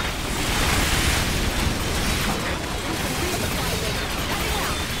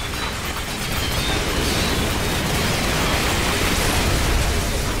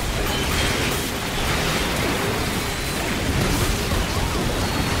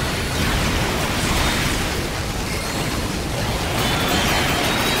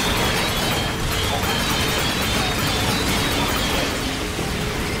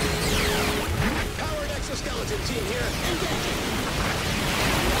 Powered exoskeleton team here. Engaging.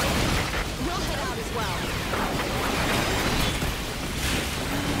 We'll head out as well.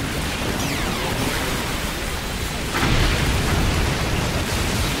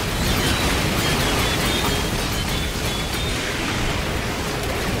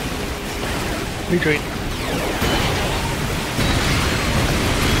 Retreat.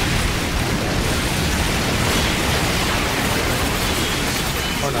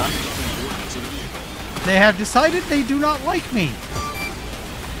 Or not. They have decided they do not like me.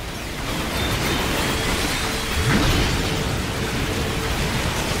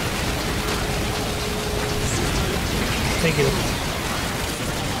 Thank you.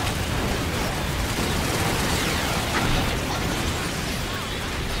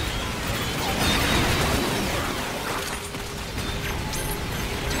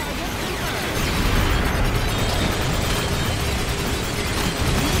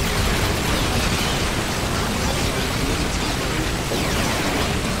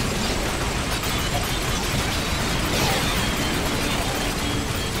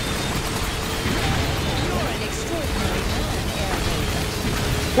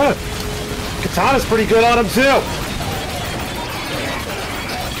 Good. Katana's pretty good on him too.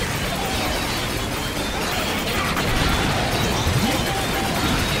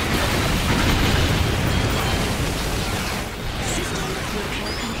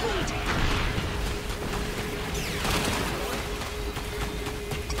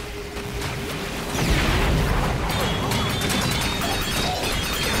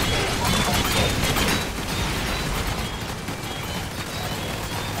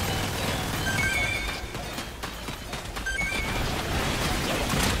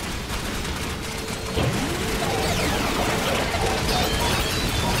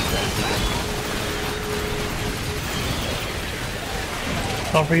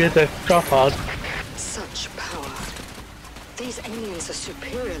 Don't forget the drop pod. Such power. These aliens are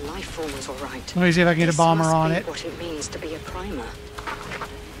superior life forms, all right. Let me see if I can get a bomber This must on be it. what it means to be a primer.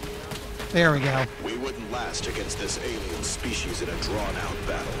 There we go. We wouldn't last against this alien species in a drawn-out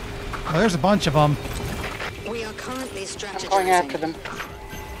battle. Well, there's a bunch of them. We are currently strategizing. I'm going after them.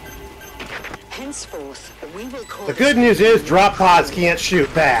 Henceforth, we will call The good news is drop pods can't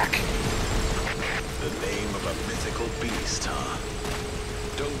shoot back. The name of a mythical beast, huh?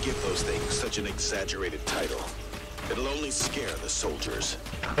 Don't give those things such an exaggerated title. It'll only scare the soldiers.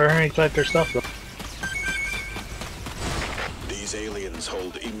 Very collect their stuff though. These aliens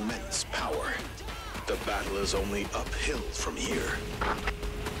hold immense power. The battle is only uphill from here.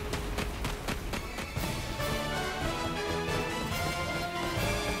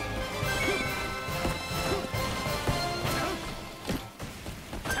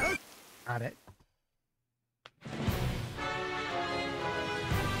 Got it.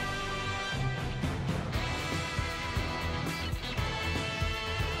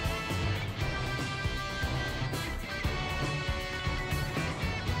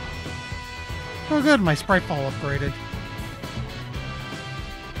 Oh good, my sprite ball upgraded.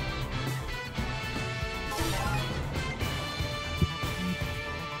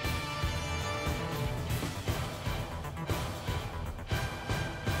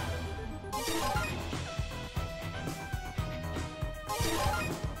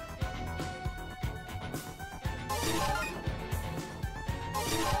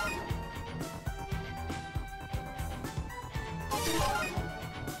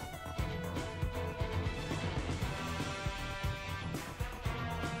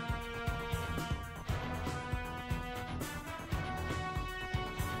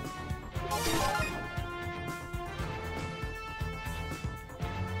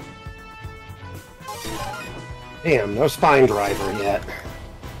 Damn, no spine driver yet.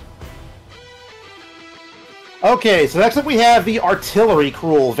 Okay, so next up we have the artillery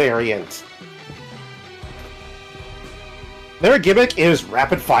cruel variant. Their gimmick is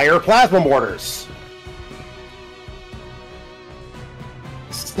rapid-fire plasma mortars.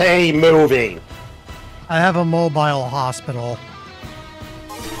 Stay moving. I have a mobile hospital.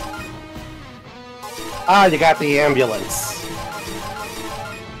 Ah, you got the ambulance.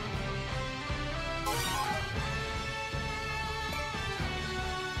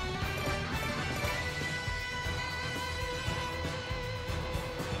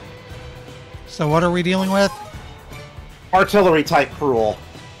 So what are we dealing with? Artillery type cruel.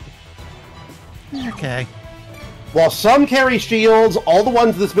 Okay. While some carry shields, all the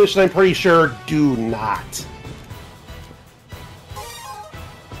ones in this mission I'm pretty sure do not.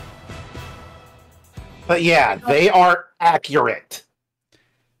 But yeah, they are accurate.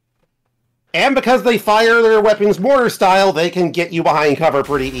 And because they fire their weapons mortar style, they can get you behind cover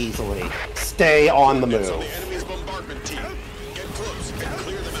pretty easily. Stay on the move.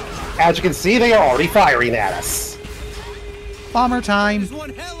 As you can see, they are already firing at us. Bomber time.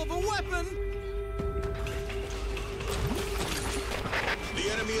 One hell of a weapon. The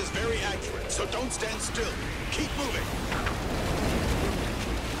enemy is very accurate, so don't stand still. Keep moving.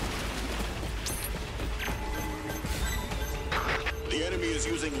 The enemy is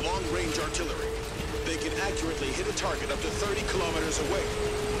using long-range artillery. They can accurately hit a target up to 30 kilometers away.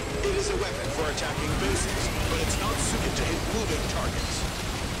 It is a weapon for attacking bases, but it's not suited to hit moving targets.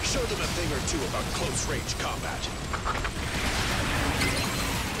 Show them a thing or two about close-range combat.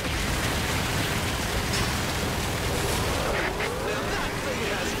 Now that thing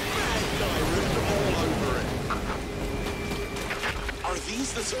has mad diarrhea all over it. Are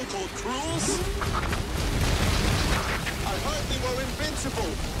these the so-called cruels? I heard they were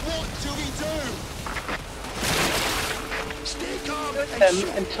invincible. What do we do? Stay calm and Them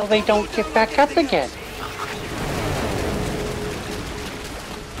until they don't get back up again.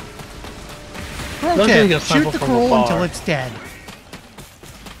 Okay, shoot the cruel until it's dead.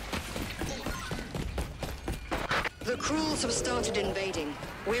 The Cruels have started invading.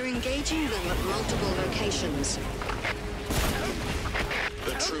 We're engaging them at multiple locations.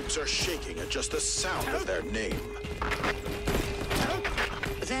 The troops are shaking at just the sound of their name.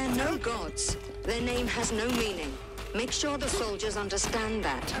 They're no gods. Their name has no meaning. Make sure the soldiers understand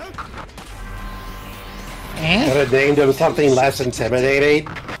that. And? Could have named them something less intimidating.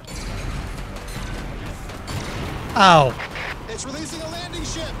 Oh. It's releasing a landing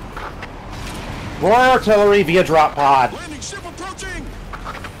ship. More artillery via drop pod. Landing ship approaching.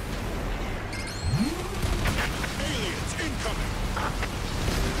 Aliens incoming.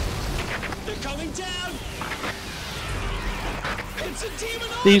 They're coming down. It's a demon.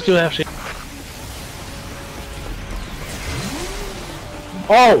 These two actually.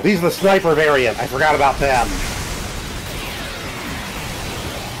 Oh, these are the sniper variant. I forgot about them.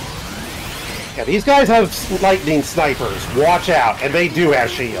 Yeah, these guys have lightning snipers. Watch out. And they do have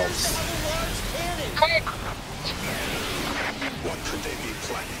shields. What could they be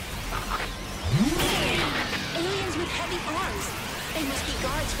planning? Aliens with heavy arms. They must be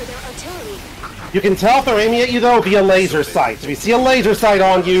guards for their artillery. You can tell if they're aiming at you, though, via laser sights. If you see a laser sight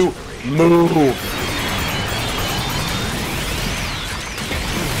on you, move.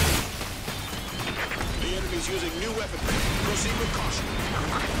 The enemy's using new weaponry. Proceed with caution.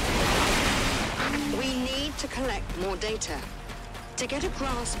 We need to collect more data. To get a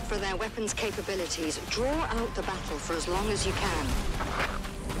grasp for their weapons capabilities, draw out the battle for as long as you can.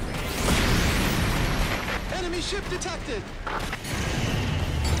 Enemy ship detected!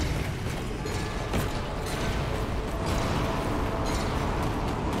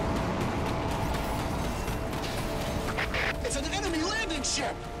 It's an enemy landing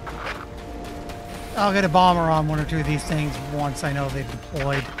ship! I'll get a bomber on one or two of these things once I know they've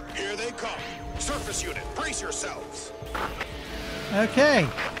deployed. Here they come. Surface unit, brace yourselves. Okay.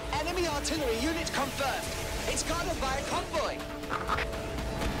 Enemy artillery unit confirmed. It's guarded by a convoy.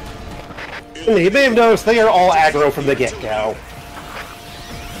 You may have noticed they are all aggro from the get-go.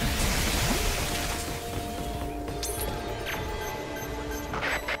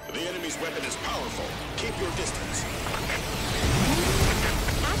 The enemy's weapon is powerful. Keep your distance.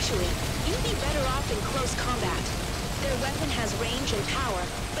 Actually, you'd be better off in close combat. Their weapon has range and power,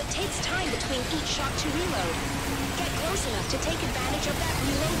 but takes time between each shot to reload. Get close enough to take advantage of that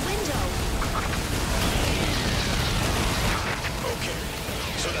reload window. Okay,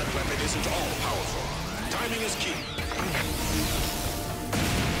 so that weapon isn't all powerful. Timing is key.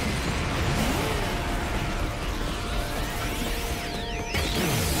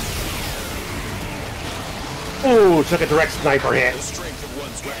 Ooh, took a direct sniper hit. The strength of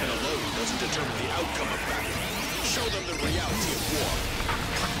one's weapon alone doesn't determine the outcome of battle. Show them the reality of war.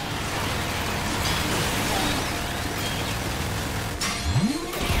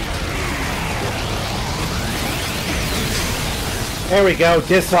 There we go,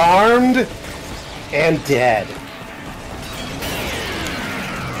 disarmed and dead.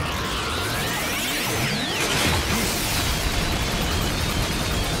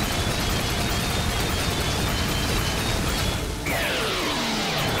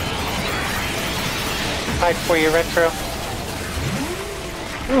 Fight for you, Retro.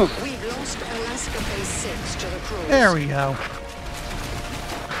 We've lost Alaska Base 6 to the cruise. There we go.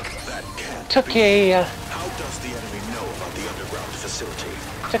 That can't Took be. a How does the enemy know about the underground facility?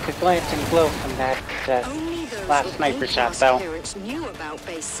 took a glancing blow from that Only those last with sniper shot, A-class though. clearance knew about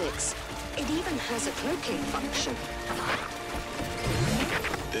Base 6. It even has a cloaking function.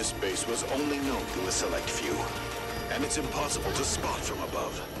 This base was only known to a select few, and it's impossible to spot from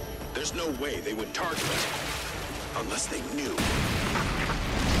above. There's no way they would target it, unless they knew.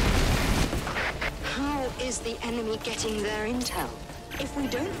 How is the enemy getting their intel? If we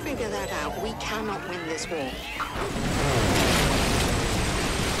don't figure that out, we cannot win this war.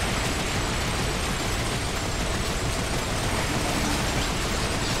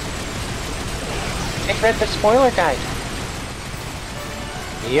 I read the spoiler guide.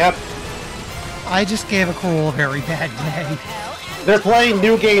 Yep. I just gave a Cruel a very bad day. They're playing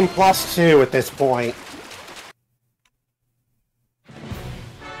New Game Plus 2 at this point.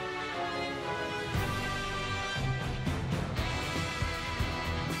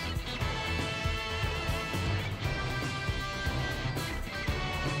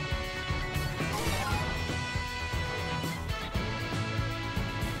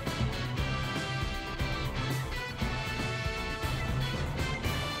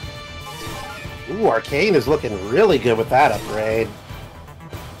 Ooh, Arcane is looking really good with that upgrade.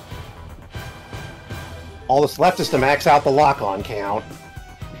 All that's left is to max out the lock-on count.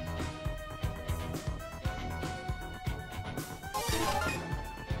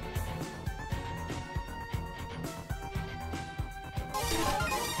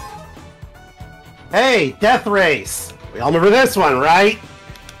 Hey, Death Race! We all remember this one, right?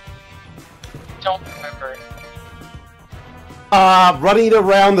 Don't remember. Running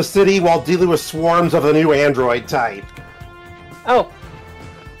around the city while dealing with swarms of the new android type. Oh,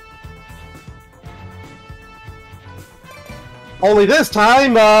 Only this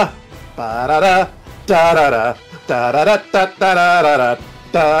time, ba-da-da, da-da-da, da-da-da, da-da-da,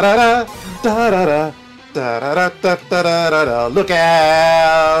 da-da-da, da-da-da, da-da-da, da-da-da, look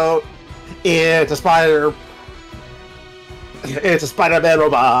out! It's a spider... It's a Spider-Man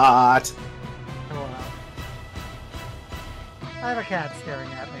robot! Oh, wow. I have a cat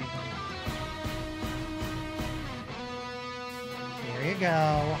staring at me. There you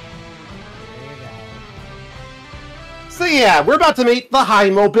go. So yeah, we're about to meet the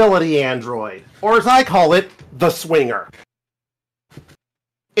high mobility android, or as I call it, the Swinger.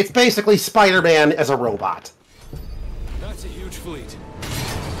 It's basically Spider-Man as a robot. That's a huge fleet.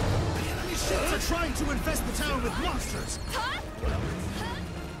 The enemy ships are trying to infest the town with monsters.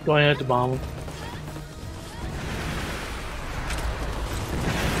 Going out to bomb him.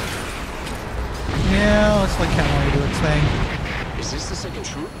 Yeah, let's let Cavalry do its thing. Is this the second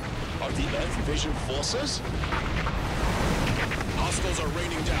troop? Are the Earth invasion forces? Hostiles are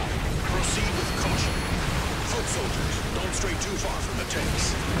raining down. Proceed with caution. Foot soldiers, don't stray too far from the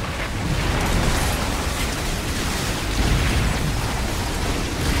tanks.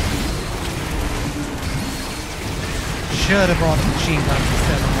 Should have brought the machine guns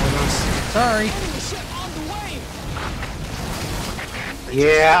instead of mortars. Sorry.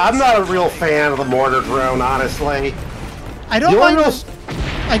 Yeah, I'm not a real fan of the mortar drone, honestly. I don't mind.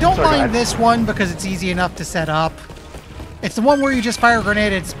 I don't Sorry, mind this one because it's easy enough to set up. It's the one where you just fire a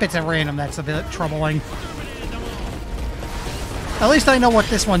grenade and it spits at random that's a bit troubling. At least I know what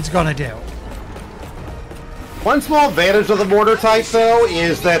this one's gonna do. One small advantage of the mortar type, though,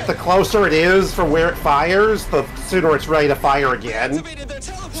 is that the closer it is from where it fires, the sooner it's ready to fire again.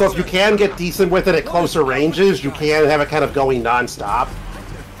 So if you can get decent with it at closer ranges, you can have it kind of going non-stop.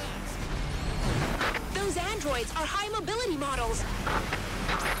 Those androids are high mobility models.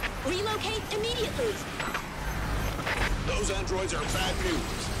 Relocate immediately. Those androids are bad news.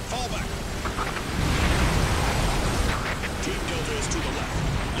 Fall back. Team Delta is to the left.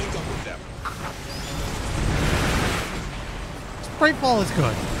 Link up with them. Spritefall is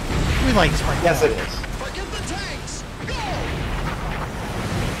good. We like Spritefall. Yes, it is. Forget the tanks! Go!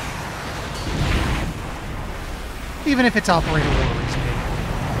 Even if it's operator worries me.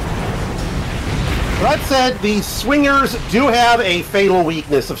 That said, the Swingers do have a fatal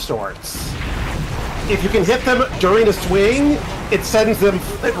weakness of sorts. If you can hit them during a swing, it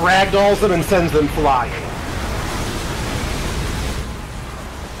ragdolls them and sends them flying.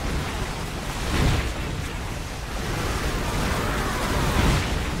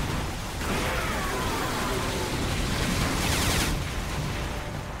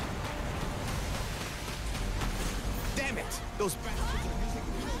 Damn it! Those bastards are using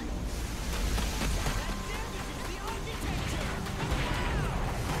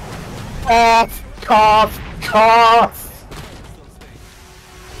Cough, cough, cough!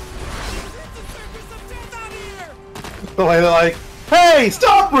 The way they're like, hey,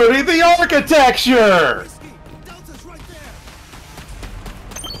 stop ruining the architecture!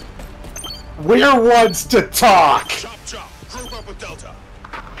 We're ones to talk! Chop, chop. Group up with Delta.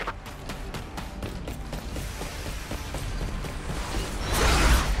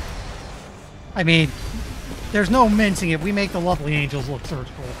 I mean, there's no mincing it. We make the lovely angels look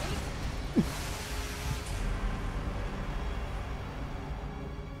surgical. Give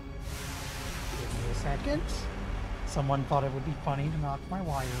me a second. Someone thought it would be funny to knock my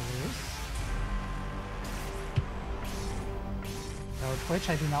wire loose. No, Twitch,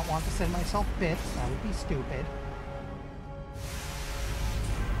 I do not want to send myself bits. That would be stupid.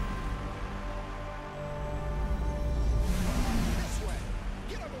 this way.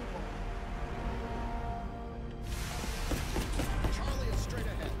 Get a move on. Charlie is straight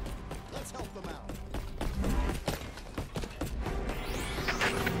ahead. Let's help them out.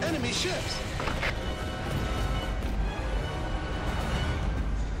 Enemy ships!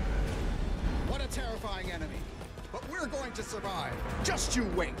 What a terrifying enemy. But we're going to survive. Just you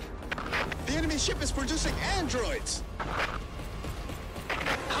wait. The enemy ship is producing androids!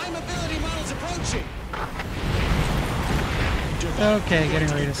 High mobility models approaching! Okay, getting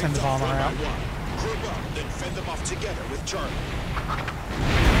ready to send the bomber out. Group up, then fend them off together with Charlie.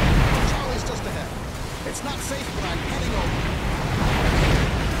 Charlie's just ahead. It's not safe, but I'm heading over.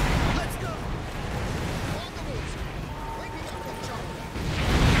 Let's go! On the move. Linking up with Charlie.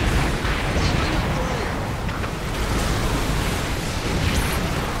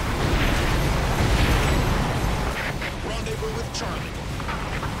 Rendezvous with Charlie.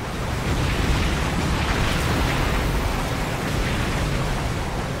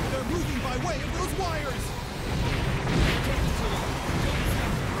 They're moving by way of those wires.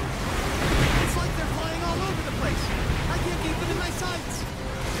 It's like they're flying all over the place. I can't keep them in my sights.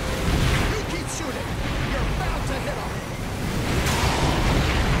 You keep shooting. You're bound to hit them.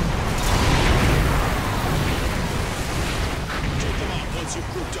 Take them out once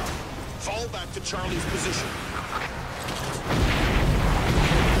you've grouped up. Fall back to Charlie's position.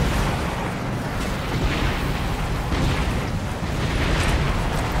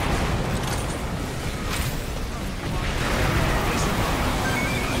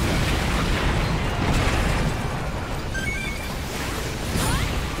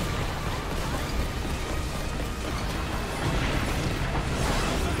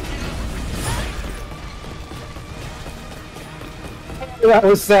 That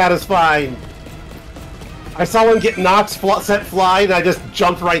was satisfying. I saw one get knocked, set flying, and I just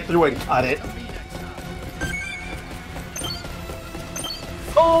jumped right through and cut it.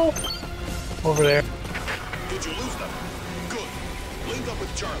 Oh! Over there. Did you lose them? Good. Link up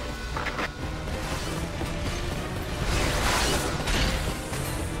with Charlie.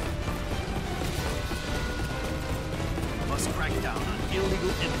 Must crack down on illegal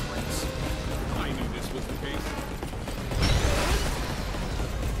immigrants. I knew this was the case.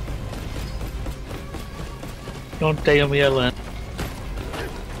 Don't take me yet, Len.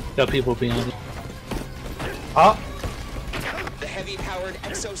 Got people behind it. Huh? The heavy-powered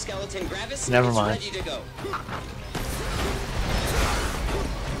exoskeleton Gravis Never mind. is ready to go.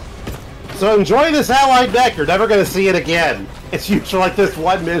 So enjoy this allied deck. You're never going to see it again. It's usually like this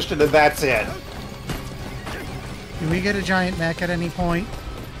one mission and that's it. Do we get a giant mech at any point?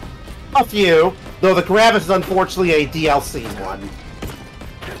 A few, though the Gravis is unfortunately a DLC one.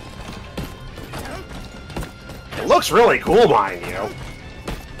 It looks really cool, mind you.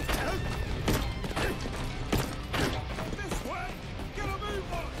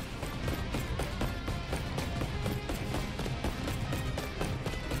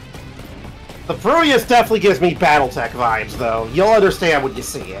 The Proteus definitely gives me Battletech vibes, though. You'll understand when you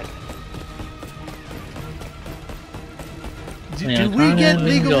see it. Do we get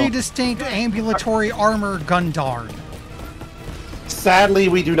legally distinct ambulatory armor Gundam? Sadly,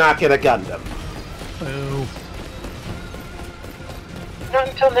 we do not get a Gundam. Boo. Not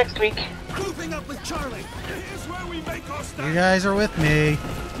until next week. Grouping up with Charlie. Here's where we make our stand. You guys are with me.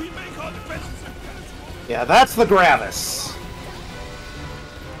 We make our defenses impenetrable. Yeah, that's the Gravis.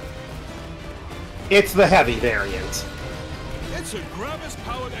 It's the heavy variant. It's a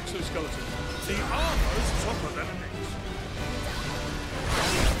Gravis-powered exoskeleton. The armor's top of enemies.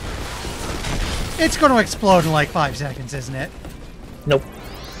 It's going to explode in like 5 seconds, isn't it? Nope.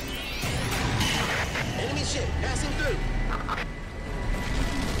 Enemy ship passing through.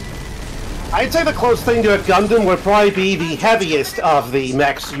 I'd say the closest thing to a Gundam would probably be the heaviest of the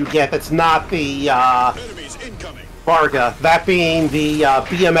mechs you get that's not the Enemies incoming. Varga, that being the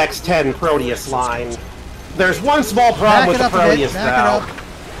BMX-10 Proteus line. There's one small problem with the Proteus, Back it up.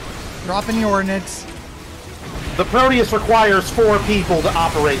 Dropping the ordnance. The Proteus requires 4 people to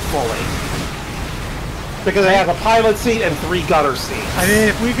operate fully. Because it has a pilot seat and 3 gunner seats. I mean,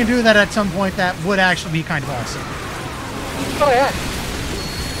 if we can do that at some point, that would actually be kind of awesome. Oh yeah.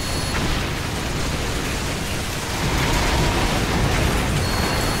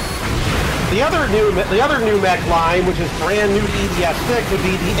 The other new mech line, which is brand new to EDF6, would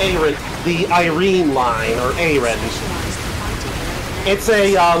be the Irene line, or Aren. It's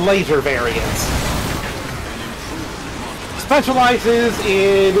a laser variant. Specializes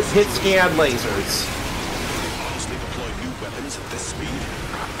in hit scan lasers. Honestly deploy new weapons at this speed.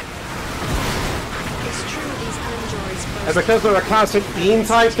 It's true these androids boast And because they're a constant beam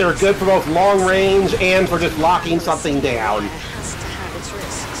type, they're good for both long range and for just locking something down. has to have its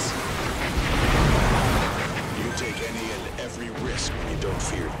risks. You take any and every risk when you don't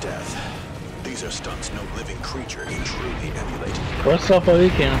fear death. These are stunts no living creature can truly emulate. What's up, all you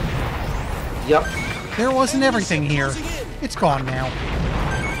can? Yep. There wasn't everything here. It's gone now.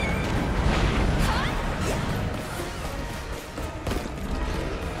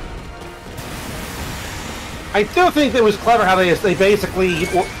 I still think it was clever how they basically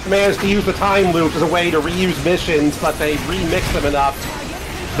managed to use the time loop as a way to reuse missions, but they remixed them enough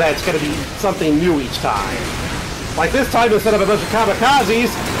that it's going to be something new each time. Like this time, instead of a bunch of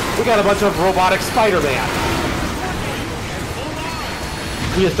kamikazes, we got a bunch of robotic Spider-Man.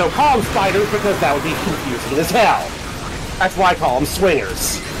 We just don't call them spiders because that would be confusing as hell. That's why I call them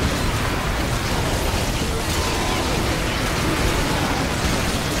swingers.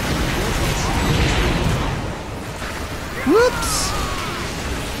 Whoops!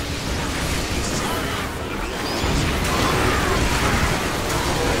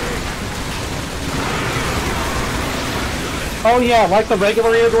 Oh yeah, like the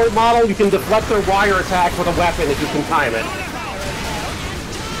regular Android model, you can deflect their wire attack with a weapon if you can time it.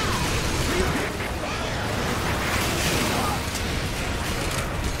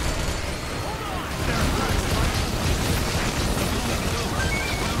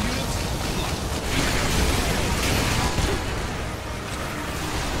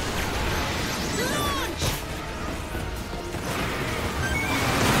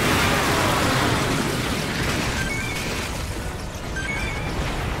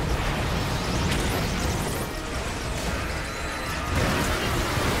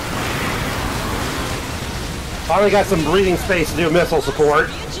 Finally got some breathing space to do missile support.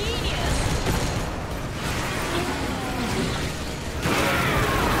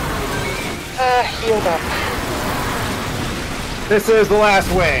 shield up. This is the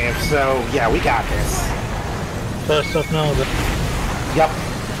last wave, so yeah, we got this. First up now, then. Yep.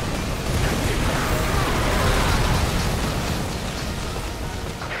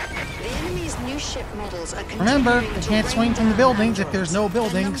 The enemy's new ship models are Remember, continuing they to can't rain swing from the down buildings if androids. there's no Their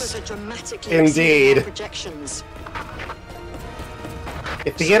buildings. numbers are dramatically Indeed. exceeding our projections.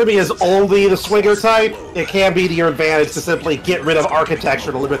 If the enemy is only the swinger type, it can be to your advantage to simply get rid of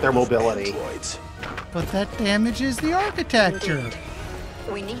architecture to limit their mobility. But that damages the architecture. Indeed.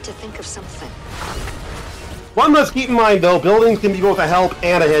 We need to think of something. One must keep in mind, though, buildings can be both a help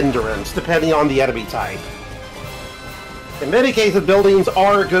and a hindrance, depending on the enemy type. In many cases, buildings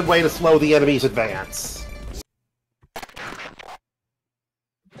are a good way to slow the enemy's advance.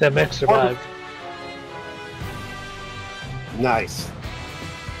 That mech survived. Nice.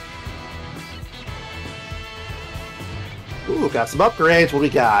 Ooh, got some upgrades. What do we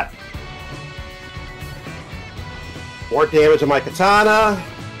got? More damage on my katana.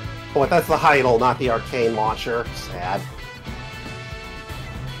 Oh, that's the Heidel, not the arcane launcher. Sad.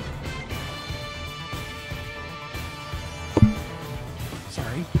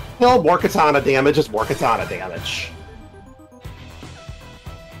 Sorry. Well, more katana damage is more katana damage.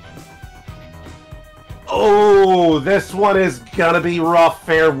 Oh, this one is gonna be rough,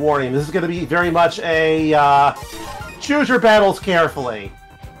 fair warning. This is gonna be very much a, choose your battles carefully.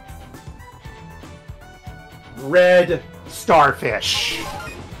 Red starfish.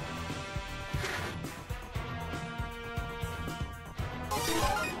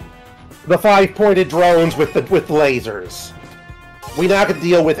 The 5-pointed drones with lasers. We now can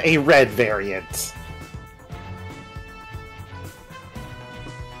deal with a red variant.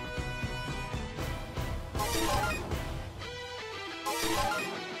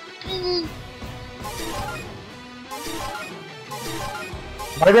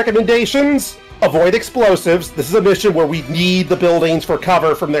 My recommendations: avoid explosives. This is a mission where we need the buildings for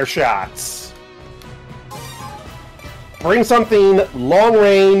cover from their shots. Bring something long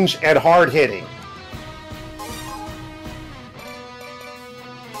range and hard hitting.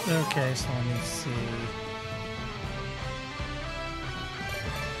 Okay, so let me see.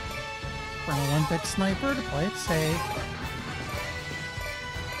 For an Olympic sniper to play it safe.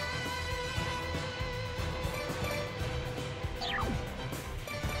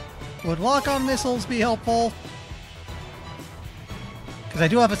 Would lock-on missiles be helpful? Because I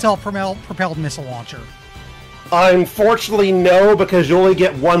do have a self-propelled missile launcher. Unfortunately, no, because you only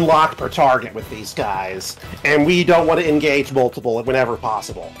get one lock per target with these guys, and we don't want to engage multiple whenever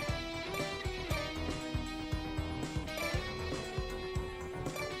possible.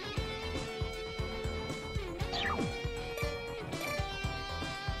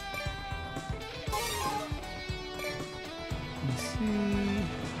 Let's see.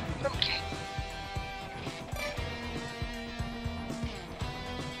 Okay.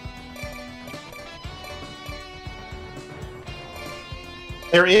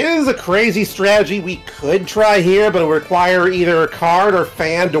 There is a crazy strategy we could try here, but it would require either Card or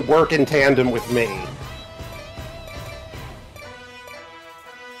Fan to work in tandem with me.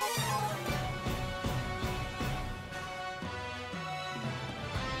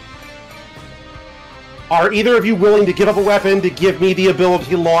 Are either of you willing to give up a weapon to give me the ability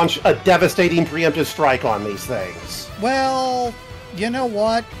to launch a devastating preemptive strike on these things? Well, you know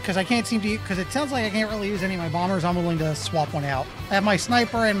what? Because I can't seem to... Because it sounds like I can't really use any of my bombers. I'm willing to swap one out. I have my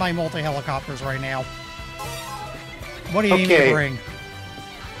sniper and my multi-helicopters right now. What do you need me to bring?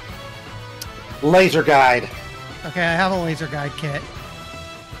 Laser guide. Okay, I have a laser guide kit.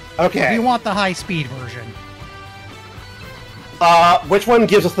 Okay. Do you want the high-speed version? Which one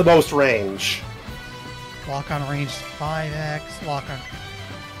gives us the most range? Lock on range 5x. Lock on...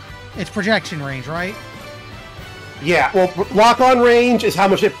 It's projection range, right? Yeah, well, lock-on range is how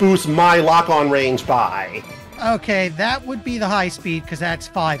much it boosts my lock-on range by. Okay, that would be the high speed, because that's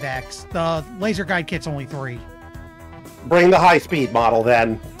 5x. The laser guide kit's only 3. Bring the high-speed model,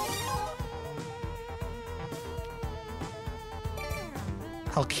 then.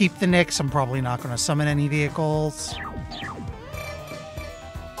 I'll keep the Nyx. I'm probably not going to summon any vehicles.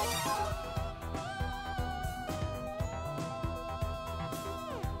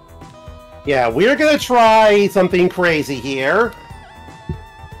 Yeah, we're gonna try something crazy here.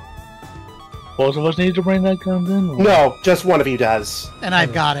 Both of us need to bring that gun in? Or? No, just one of you does. And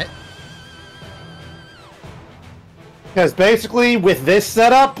I've got it. Because basically, with this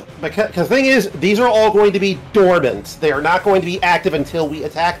setup, because the thing is, these are all going to be dormant. They are not going to be active until we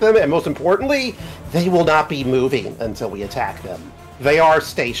attack them, and most importantly, they will not be moving until we attack them. They are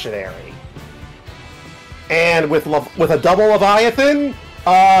stationary. And with a double Leviathan,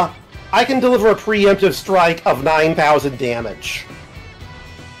 I can deliver a preemptive strike of 9,000 damage.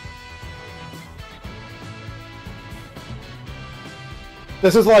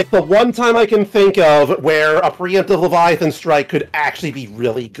 This is like the one time I can think of where a preemptive Leviathan strike could actually be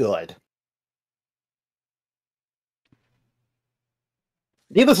really good.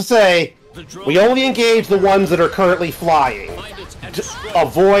 Needless to say, we only engage the ones that are currently flying. To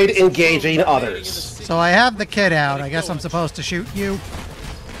avoid engaging others. So I have the kit out. I guess I'm supposed to shoot you?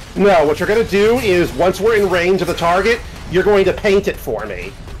 No, what you're going to do is, once we're in range of the target, you're going to paint it for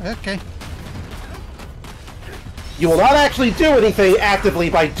me. Okay. You will not actually do anything actively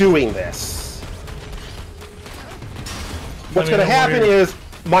by doing this. What's going to happen is,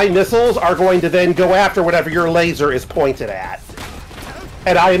 my missiles are going to then go after whatever your laser is pointed at.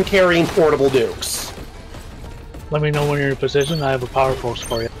 And I am carrying portable nukes. Let me know when you're in position. I have a power force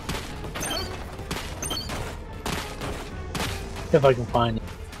for you. If I can find it.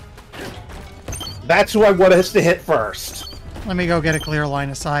 That's who I want us to hit first. Let me go get a clear line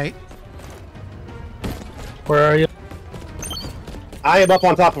of sight. Where are you? I am up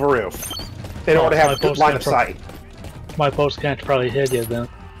on top of a roof. In order to have a good line of sight. My post can't probably hit you then.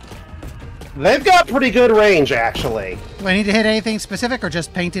 They've got pretty good range, actually. Do I need to hit anything specific or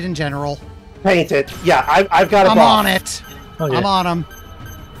just paint it in general? Paint it. Yeah, I've got a I'm buff. on it. Okay. I'm on him.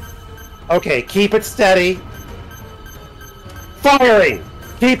 Okay, keep it steady. Firing!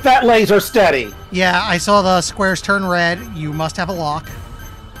 Keep that laser steady. Yeah, I saw the squares turn red. You must have a lock.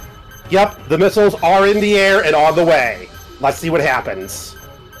 Yep, the missiles are in the air and on the way. Let's see what happens.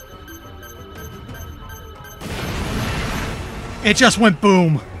 It just went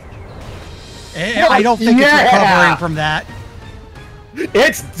boom. I don't think it's recovering from that.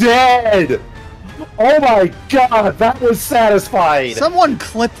 It's dead! Oh my god, that was satisfying. Someone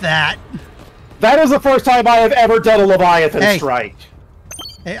clip that. That is the first time I have ever done a Leviathan strike.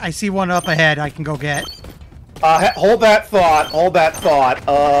 Hey, I see one up ahead I can go get. Hold that thought. Hold that thought.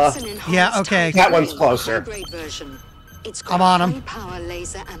 Yeah, okay. That one's closer. I'm on him. Power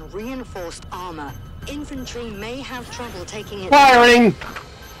laser and reinforced armor. Infantry may have trouble taking it. Firing!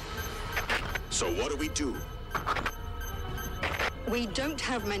 So what do? We don't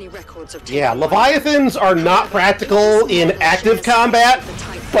have many records of. Yeah, Leviathans are not practical in active combat,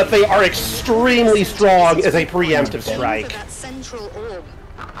 but they are extremely strong as a preemptive strike.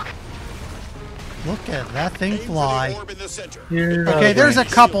 Look at that thing fly. You're okay, there's a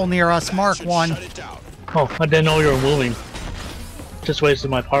couple near us. Mark one. Oh, I didn't know you were moving. Just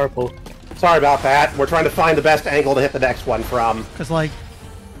wasted my power pole. Sorry about that. We're trying to find the best angle to hit the next one from. Because, like...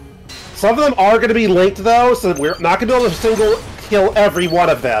 Some of them are going to be linked, though, so we're not going to be able to single kill every one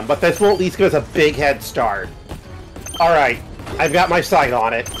of them, but this will at least give us a big head start. Alright, I've got my sight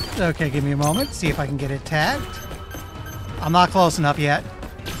on it. Okay, give me a moment. See if I can get it tagged. I'm not close enough yet.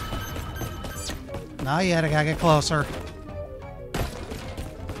 Not yet, I gotta get closer.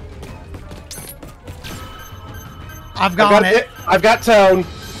 I've got it. I've got tone.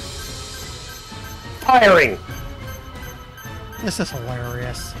 Firing. This is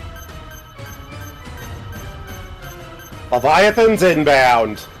hilarious. Leviathan's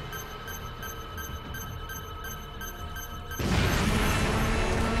inbound.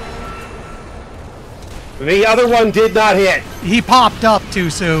 The other one did not hit. He popped up too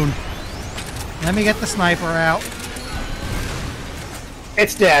soon. Let me get the sniper out.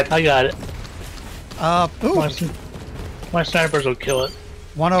 It's dead. I got it. Ooh. My snipers will kill it.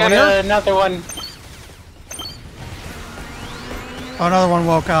 One over here? Another one. Oh, another one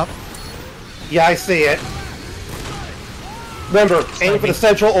woke up. Yeah, I see it. Remember, aim for the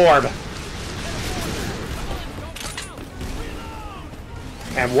central orb.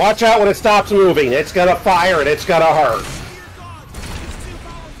 And watch out when it stops moving. It's gonna fire and it's gonna hurt.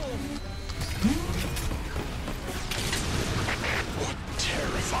 What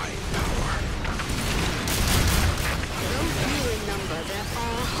terrifying power. Though few in number, there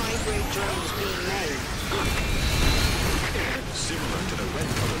are high-grade drones being made. Similar to the red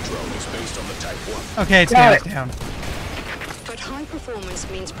color drones based on the Type 1. Okay, it's down. But high performance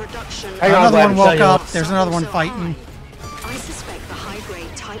means production. Another one woke up. There's another one fighting. I suspect the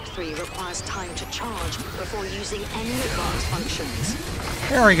high-grade Type 3 requires time to charge before using any advanced functions.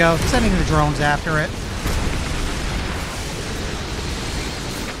 There we go. Sending the drones after it.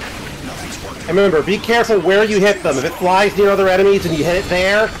 And remember, be careful where you hit them. If it flies near other enemies and you hit it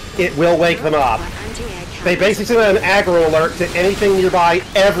there, it will wake them up. They basically send an aggro alert to anything nearby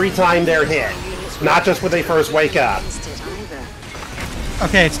every time they're hit. Not just when they first wake up.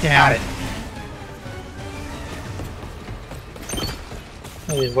 Okay, it's down. Got it.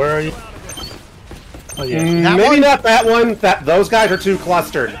 Hey, where are you? Oh, yeah. Maybe not that one. Those guys are too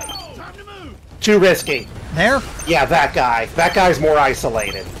clustered. Too risky. There? Yeah, that guy. That guy's more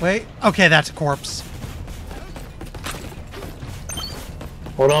isolated. Wait. Okay, that's a corpse.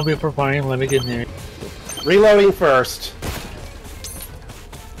 Hold on, be preparing. Let me get near. Reloading first.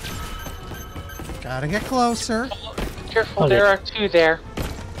 Gotta get closer. Careful, Okay. there are two there.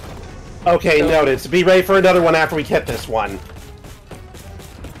 Okay, So- noted. So be ready for another one after we hit this one.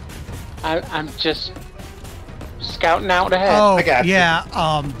 I'm just scouting out ahead. Oh, I got you.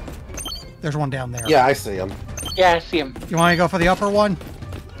 yeah. There's one down there. Yeah, I see him. Yeah, I see him. You want to go for the upper one?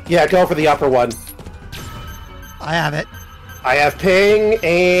 Yeah, go for the upper one. I have it. I have ping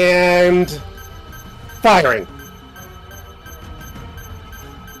and firing.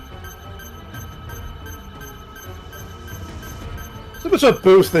 So much of a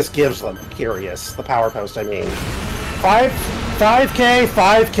boost this gives them. Curious. The power post, I mean. 5K,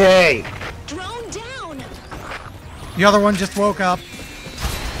 5K. Drone down! The other one just woke up.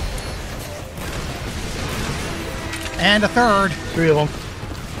 And a third. 3 of them.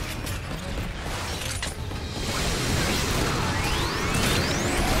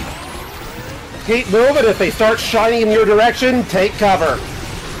 Keep moving. If they start shining in your direction, take cover.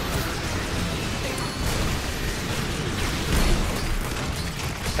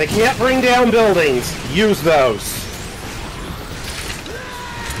 They can't bring down buildings. Use those.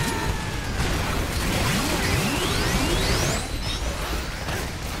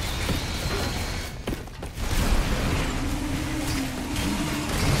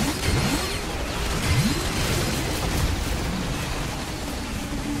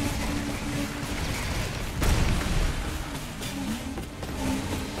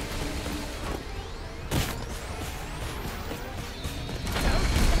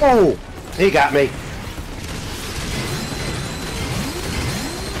 Oh, he got me.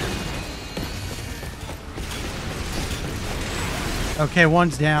 Okay,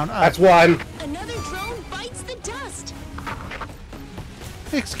 one's down. That's one. Another drone bites the dust!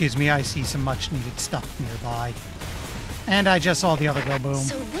 Excuse me, I see some much needed stuff nearby. And I just saw the other go boom.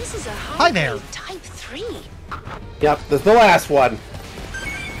 So this is a Hi there. Type 3. Yep, this is the last one.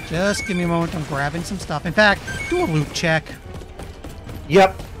 Just give me a moment, I'm grabbing some stuff. In fact, do a loot check.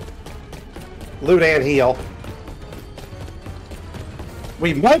 Yep. Loot and heal.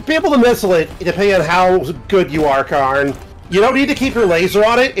 We might be able to missile it, depending on how good you are, Karn. You don't need to keep your laser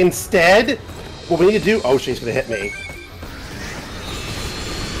on it. Instead, what we need to do... Oh, she's going to hit me.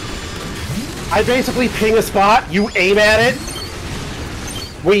 I basically ping a spot, you aim at it.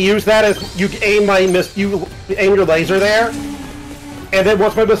 We use that as you aim you aim your laser there. And then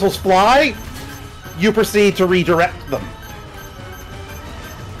once my missiles fly, you proceed to redirect them.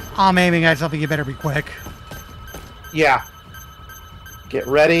 I'm aiming at something, you better be quick. Yeah. Get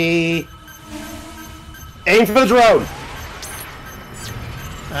ready. Aim for the drone.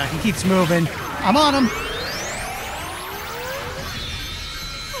 He keeps moving. I'm on him.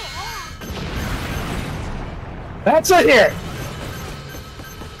 That's a hit.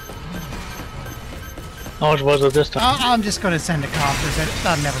 How much was it this time? I'm just going to send a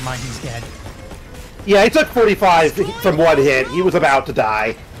copter. Never mind, he's dead. Yeah, he took 45 from one hit. He was about to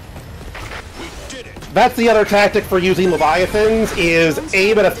die. That's the other tactic for using Leviathans, is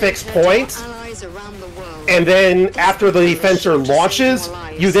aim at a fixed point, and then after the fencer launches,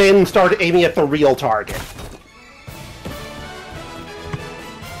 you then start aiming at the real target.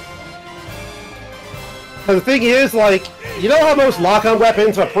 But the thing is, like, you know how most lock-on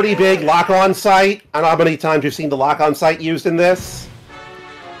weapons have a pretty big lock-on sight? I don't know how many times you've seen the lock-on sight used in this.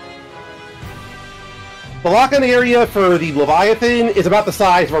 The lock-on area for the Leviathan is about the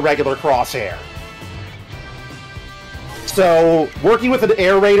size of a regular crosshair. So, working with an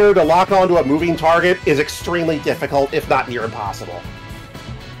air raider to lock onto a moving target is extremely difficult, if not near impossible.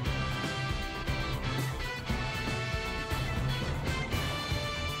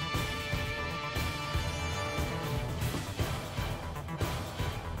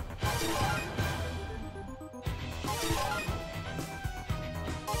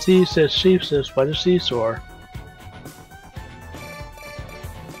 Sea says sheep says by the seesaw.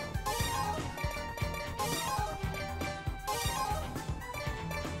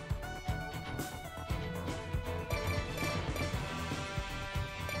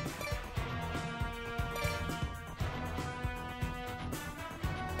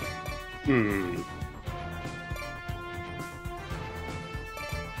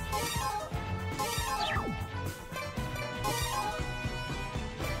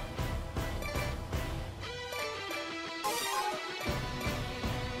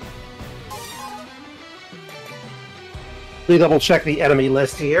 Let me double check the enemy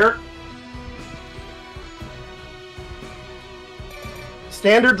list here.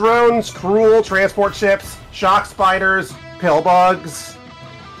 standard drones, cruel transport ships, shock spiders, pill bugs.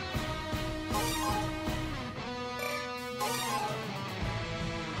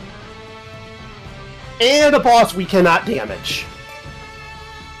 And a boss we cannot damage.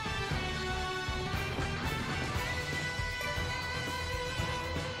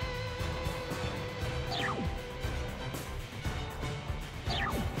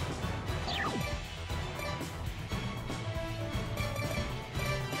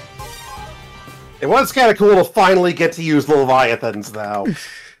 It was kind of cool to finally get to use the Leviathans, though.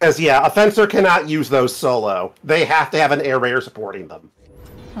 Because, yeah, a fencer cannot use those solo. They have to have an air raider supporting them.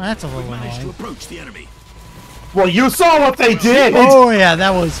 Oh, that's a little Managed to annoying. approach the enemy. Well, you saw what they did! Oh, yeah, that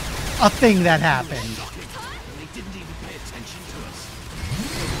was a thing that happened. They didn't even pay attention to us.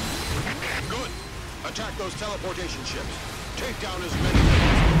 Good. Attack those teleportation ships. Take down as many as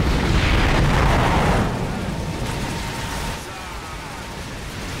possible.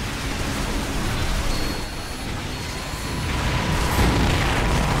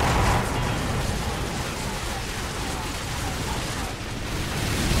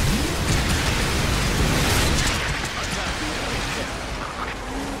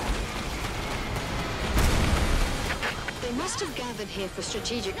 They must have gathered here for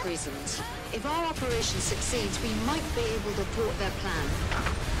strategic reasons. If our operation succeeds, we might be able to thwart their plan.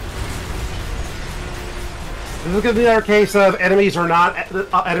 This is going to be our case of enemies are not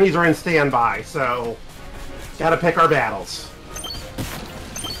enemies are in standby, so gotta pick our battles.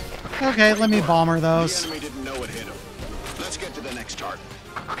 Okay, let me bomber The those. enemy didn't know it hit him. Let's get to the next target.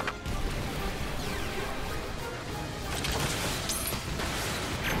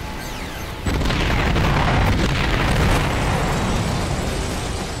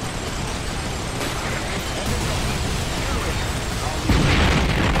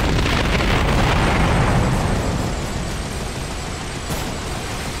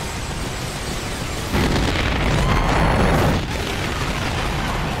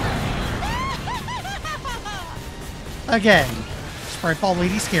 Again, Sprite Ball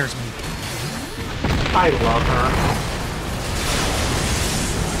Lady scares me. I love her.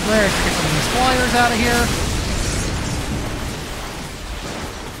 Let's get some of these flyers out of here.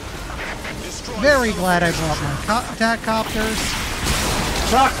 Very glad I brought my attack copters.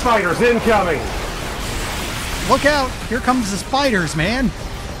 Shock spiders incoming! Look out! Here comes the spiders, man.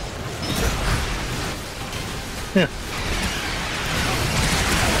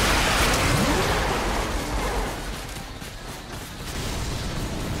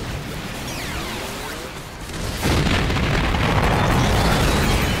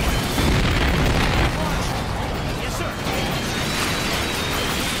 Yes, sir.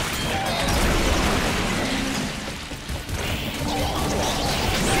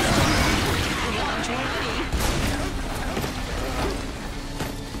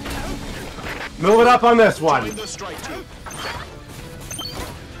 Move it up on this one. Join the strike team.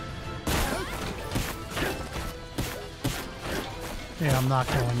 Yeah, I'm not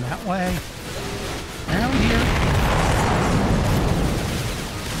going that way. Down here.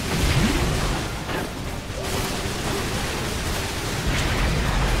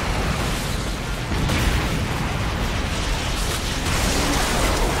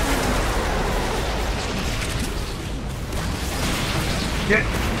 Get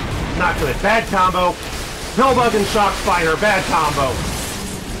not good. Bad combo. Pillbug and shock spider. Bad combo.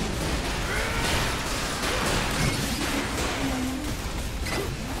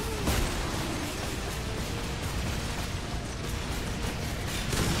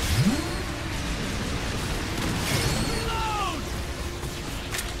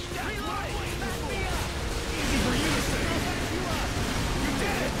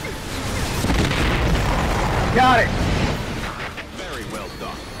 Got it. Very well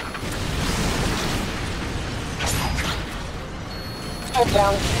done.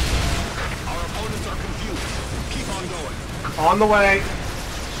 Down. Our opponents are confused. Keep on going. On the way.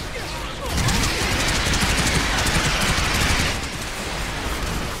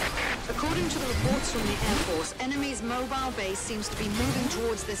 According to the reports from the Air Force, enemy's mobile base seems to be moving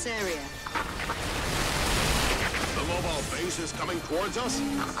towards this area. The mobile base is coming towards us.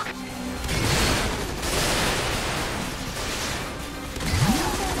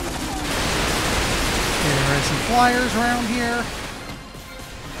 There are some flyers around here.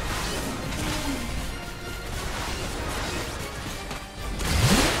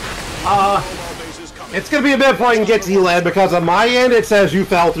 Mobile base is coming. It's gonna be a bit before I can get to you, Len, because on my end it says you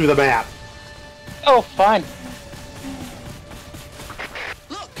fell through the map. Oh, fine.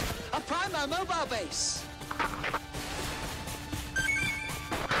 Look, a Primo mobile base.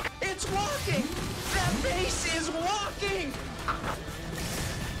 It's walking. That base is walking.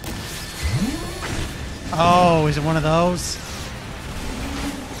 Oh, is it one of those?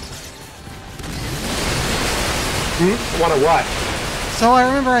 One of what? So I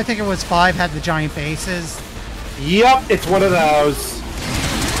remember, I think it was 5 had the giant bases. Yep, it's one of those.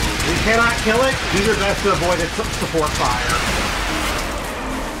 We cannot kill it. Do your best to avoid its support fire.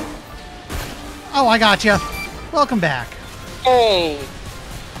 Oh, I got you. Welcome back. Hey.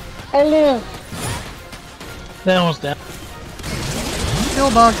 Hello. That one's down.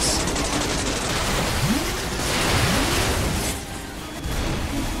 Kill bugs.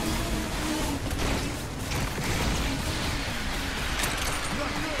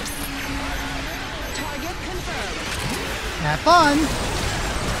 Have fun!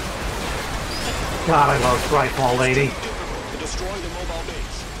 God, I love Strikeball Lady. To destroy the mobile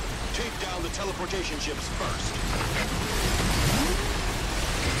base. Take down the teleportation ships first.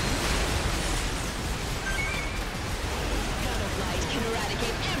 God of Light can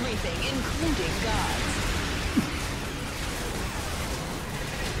eradicate everything, including gods.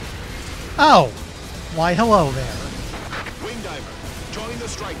 Oh! Why, hello there. Wing Diver, join the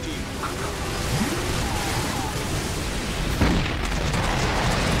strike team.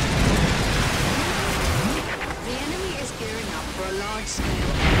 For a large-scale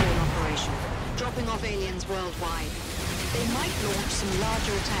airborne operation, dropping off aliens worldwide. They might launch some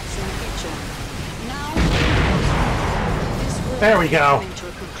larger attacks in the future. Now, this war There we go. coming to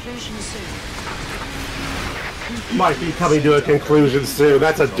a conclusion soon. Might be coming to a conclusion soon.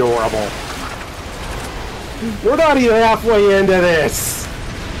 That's adorable. We're not even halfway into this.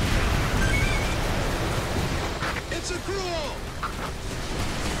 It's a cruel!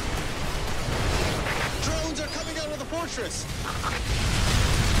 Drones are coming out of the fortress!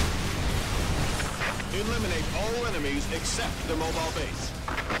 Eliminate all enemies except the mobile base.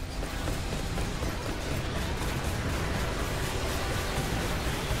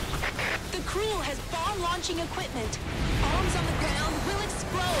 The crew has bomb-launching equipment. Bombs on the ground will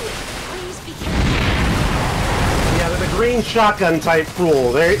explode. Please be careful. Yeah, they're the green shotgun type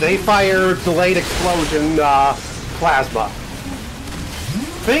Cruel. They fire delayed explosion plasma.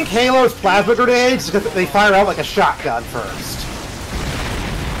 Think Halo's plasma grenades, because they fire out like a shotgun first.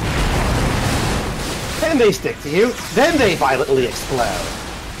 Then they stick to you, then they violently explode.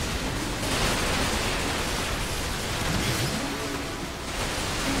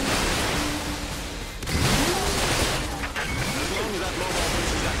 As long as that mobile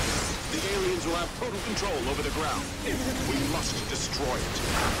base is active, the aliens will have total control over the ground. We must destroy it.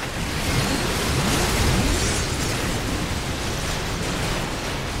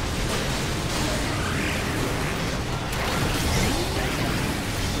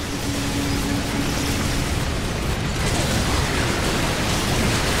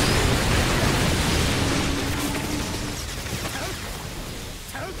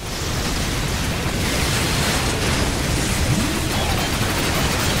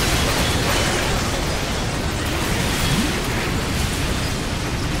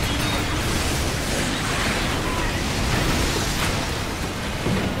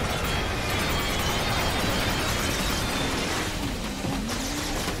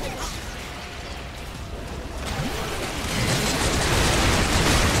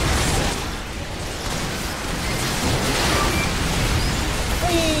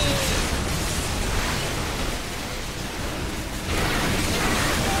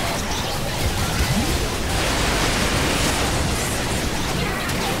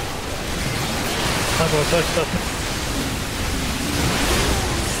 Not gonna touch stuff.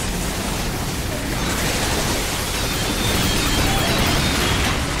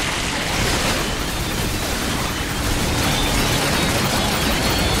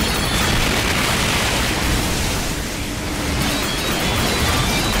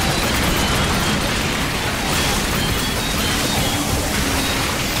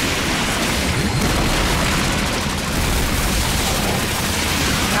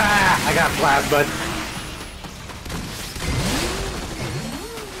 I got plasma.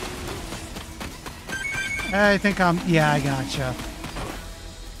 I think yeah, I gotcha.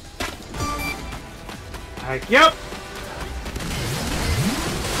 Yep.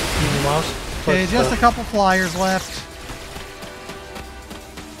 Okay, just a couple flyers left.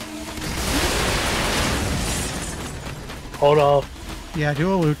 Hold off. Yeah,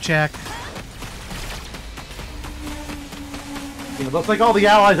 do a loot check. It looks like all the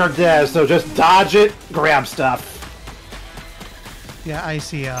allies are dead, so just dodge it, grab stuff. Yeah, I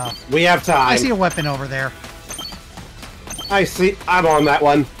see We have time. I see a weapon over there. I'm on that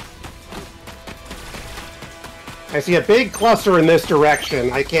one. I see a big cluster in this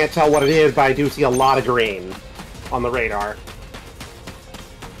direction. I can't tell what it is, but I do see a lot of green on the radar.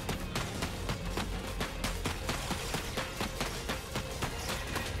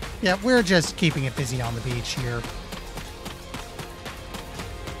 Yeah, we're just keeping it busy on the beach here.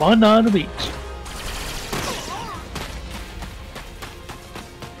 Fun on the beach.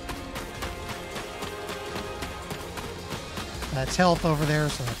 That's health over there,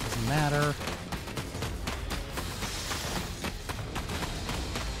 so that doesn't matter.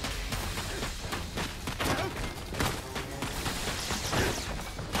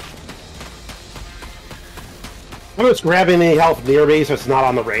 I'm just grabbing any health near me so it's not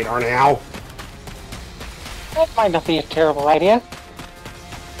on the radar now. That might not be a terrible idea.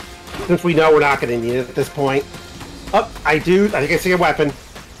 Since we know we're not going to need it at this point. Oh, I think I see a weapon.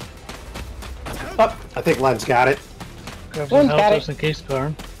 Oh, I think Len's got it. Grab some help just in case,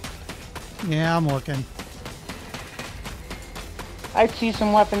 Karn. Yeah, I'm looking. I see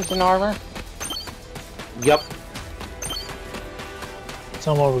some weapons and armor. Yep.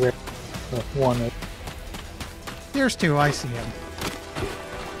 Some over there. One. There's two, I see him.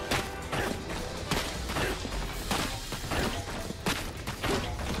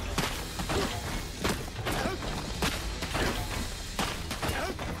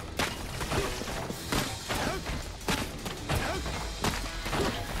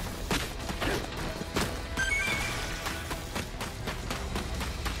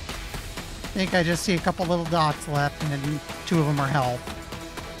 I think I just see a couple little dots left, and then two of them are health.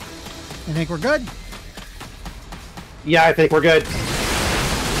 I think we're good. Yeah, I think we're good.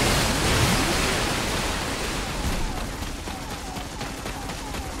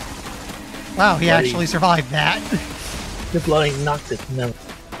 Wow, he actually survived that. The flying knocked it. No.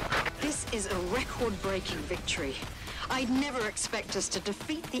 This is a record-breaking victory. I'd never expect us to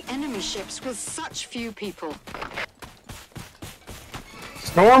defeat the enemy ships with such few people.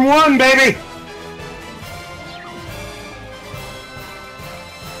 Storm 1, baby!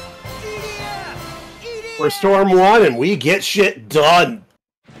 We're Storm 1 and we get shit done.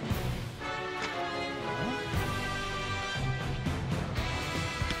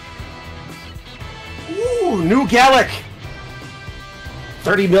 Ooh, new Gallic!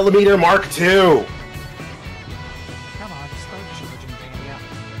 30mm Mark II. Come on, start charging, baby.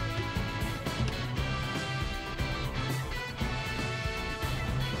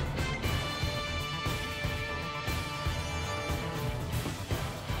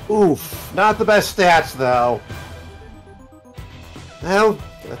 Oof, not the best stats though. Well,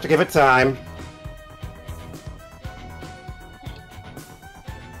 have to give it time.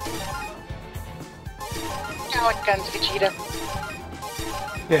 Gallic guns, Vegeta.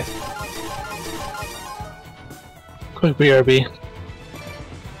 Yeah. Quick BRB.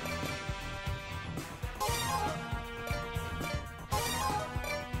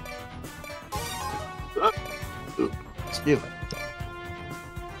 Excuse me.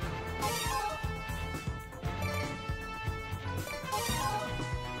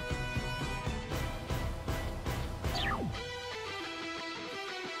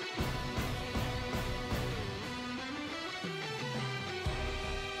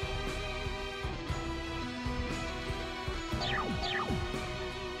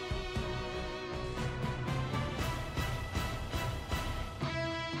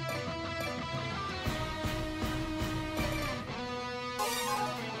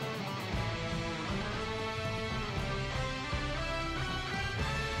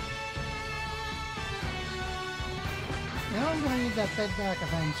 You know, I'm gonna need that fed back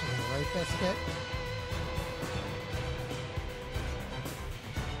eventually, right, Biscuit?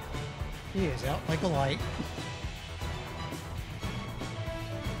 He is out like a light.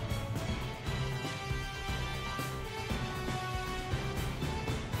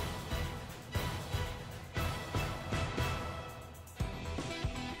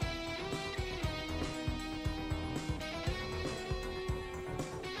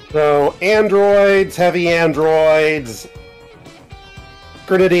 So, androids, heavy androids,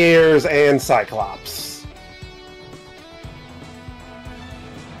 grenadiers, and cyclops.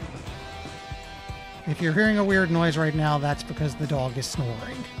 If you're hearing a weird noise right now, that's because the dog is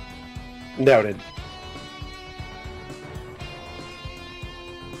snoring. Noted.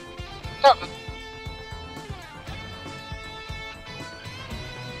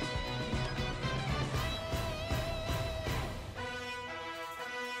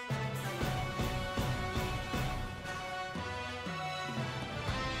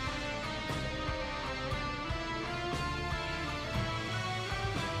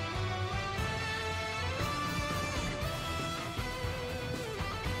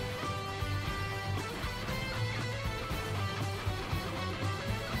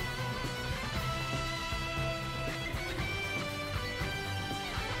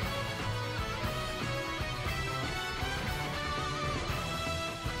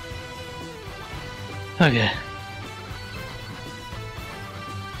 Okay.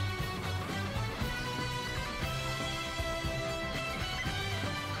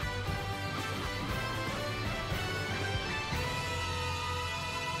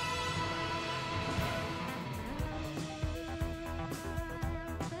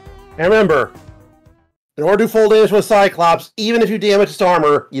 And remember, in order to do full damage with Cyclops, even if you damage its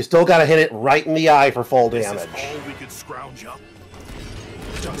armor, you still gotta hit it right in the eye for full damage. This is all we could scrounge up.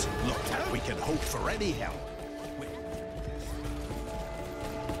 Doesn't look like we can hope for any help.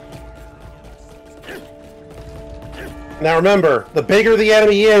 Now remember, the bigger the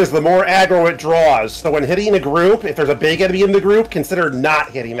enemy is, the more aggro it draws. So when hitting a group, if there's a big enemy in the group, consider not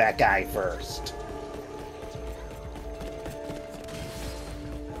hitting that guy first.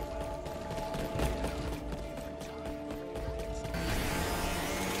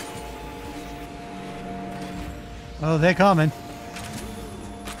 Oh, they're coming.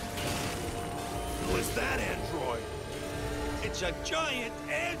 Who is that android? It's a giant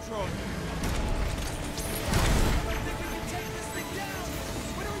android.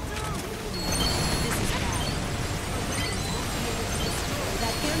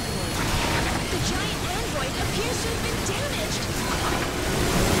 The giant android appears to have been damaged.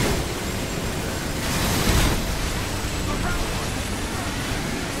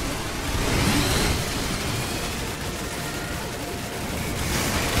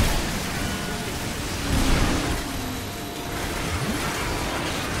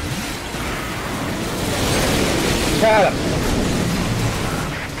 Got him.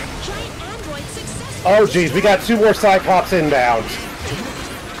 Giant android successfully. Oh geez, we got 2 more Cyclops inbound.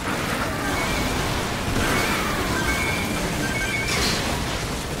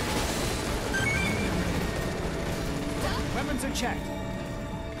 Weapons are checked.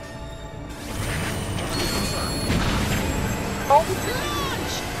 Oh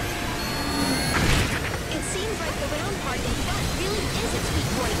gosh! It seems like the round part in front really is its weak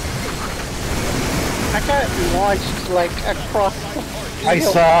point. I got launched like across the field. I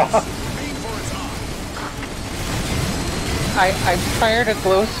saw. I fired a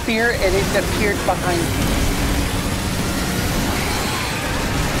glow spear and it appeared behind me.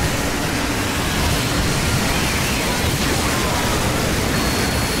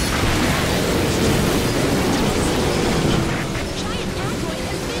 Giant android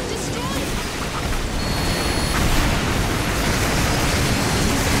has been destroyed.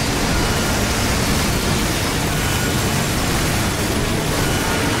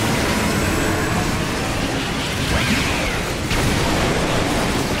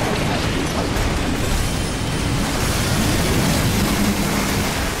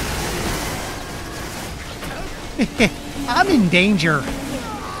 I'm in danger.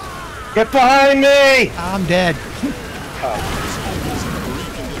 Get behind me! I'm dead.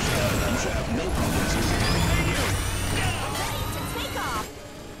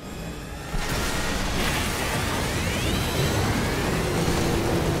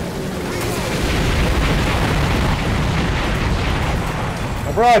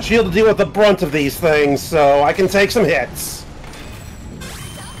 I brought Shield to deal with the brunt of these things, so I can take some hits.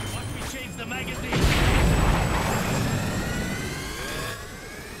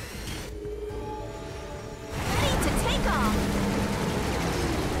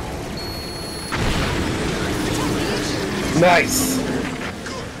 Nice.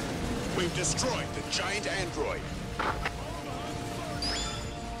 Good. We've destroyed the giant android.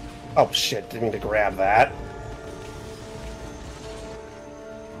 Oh shit, didn't mean to grab that.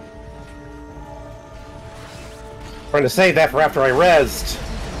 Trying to save that for after I rezzed.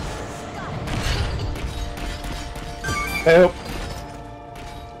 Nope.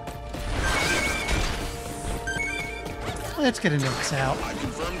 Let's get a nix out. I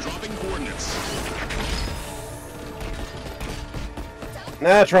confirm dropping coordinates.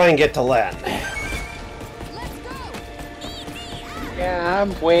 Now try and get to Lenn. Yeah,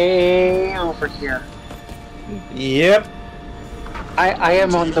 I'm way over here. Yep. I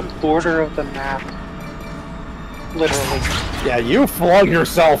am on the border of the map. Literally. Yeah, you flung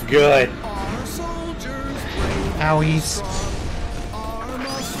yourself good. Our soldiers Owies. Our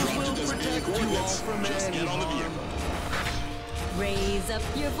muscles will protect you all from Just get on the vehicle. Raise up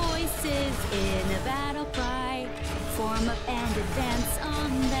your voices in a battle cry. Form up and advance on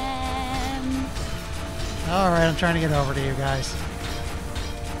them. Alright, I'm trying to get over to you guys.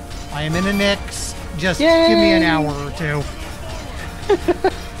 I am in a nix. Just Yay! give me an hour or two.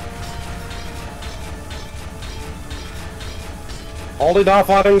 Holding off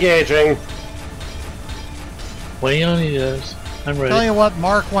on engaging. Waiting on you guys. I'm ready. Tell you what,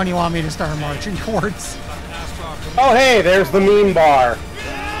 mark one you want me to start marching towards. Oh hey, there's the moon bar.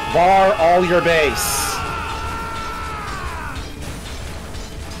 Bar all your base.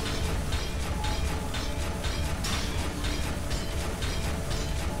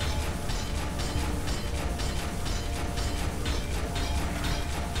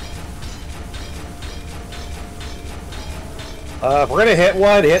 If we're gonna hit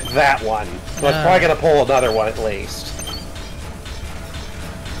one, hit that one. So it's probably gonna pull another one at least.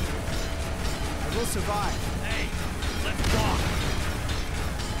 I will survive. Hey, let's walk.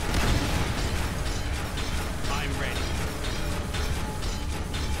 I'm ready.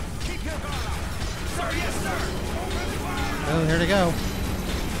 Keep your guard up. Sir, yes, sir. Open fire. Oh, here to go.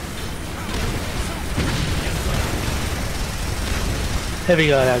 Heavy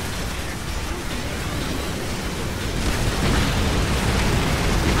got out.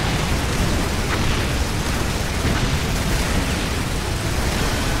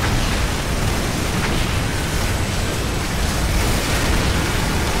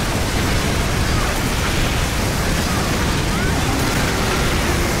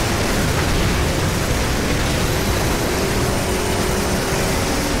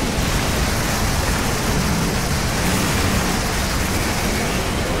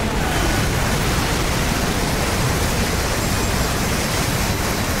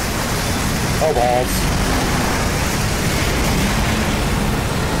 Oh, balls.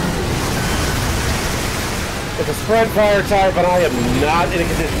 It's a spread fire type, but I am not in a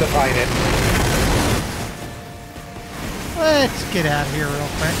condition to fight it. Let's get out of here real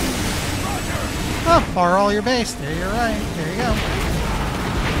quick. Oh, fire all your base. There you're right. There you go.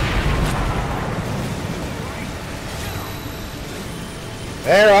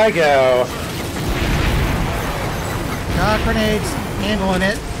 There I go. Got grenades. Handling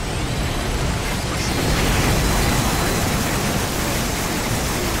it.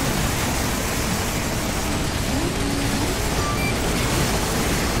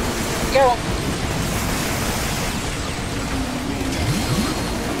 Go.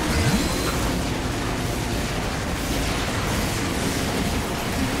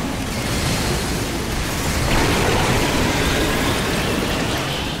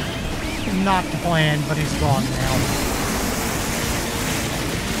 Not the plan, but he's gone now.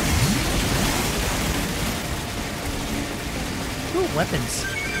 Ooh, weapons.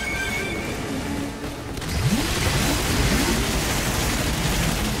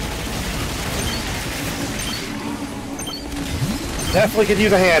 Definitely could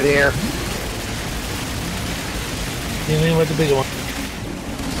use a hand here. Dealing with the bigger one.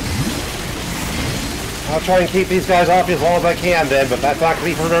 I'll try and keep these guys off as long as I can then, but that's not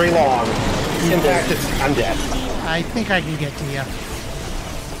going to be for very long. In fact, I'm dead. I think I can get to you.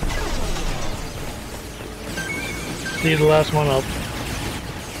 See the last one up.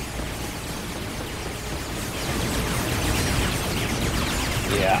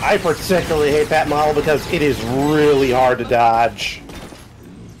 Yeah, I particularly hate that model because it is really hard to dodge.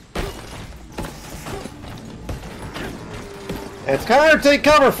 And it's kind of hard to take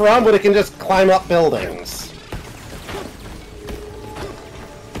cover from, but it can just climb up buildings.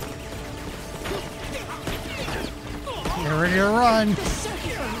 Get ready to run. The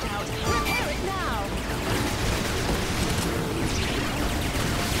circuit burned out. Repair it now.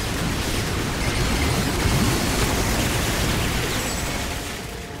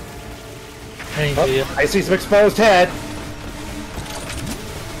 Thank Oh, you. I see some exposed head.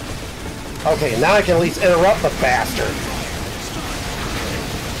 Okay, now I can at least interrupt the bastard.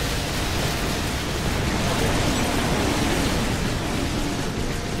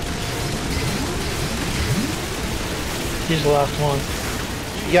 He's the last one.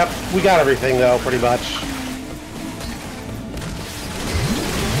 Yep, we got everything though, pretty much.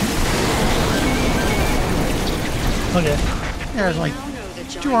 Okay. There's like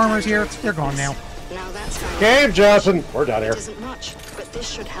 2 armors here. They're gone now. Now that's fine. Okay, Johnson, we're done here. It isn't much, but this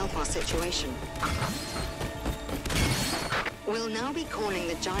should help our situation. We'll now be calling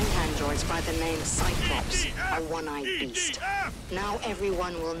the giant androids by the name Cyclops, a one-eyed beast. Now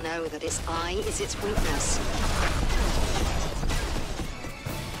everyone will know that its eye is its weakness.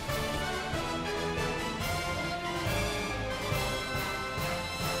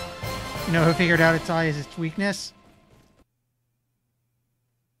 You know who figured out its eye is its weakness?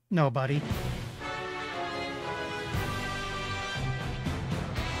 Nobody.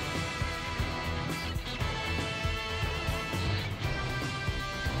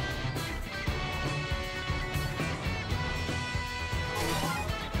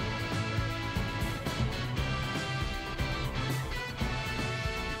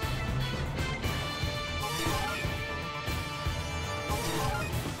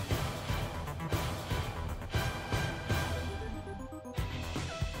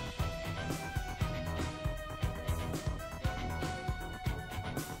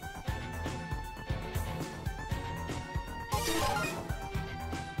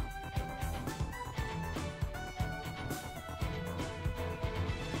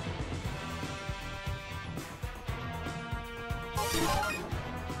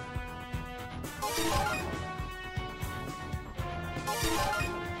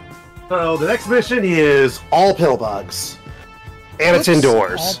 So the next mission is all pill bugs. And it's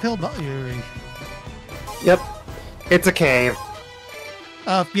indoors. All pill bugs. Yep. It's a cave.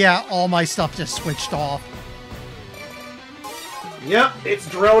 Yeah, all my stuff just switched off. Yep, it's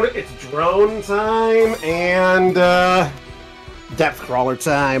drone time and depth crawler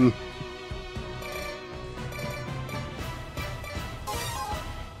time.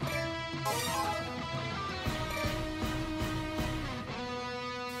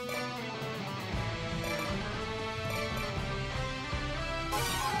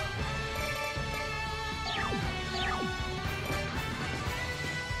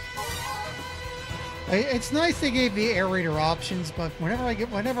 It's nice they gave the aerator options, but whenever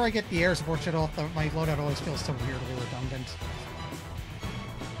I get the air support shut off, my loadout always feels so weirdly redundant.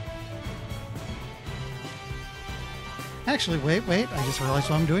 Actually, wait, I just realized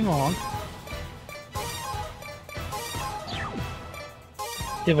what I'm doing wrong.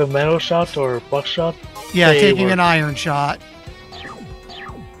 You have a metal shot or buckshot? Yeah, taking an iron shot.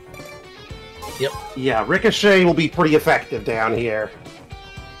 Yep. Yeah, ricochet will be pretty effective down here.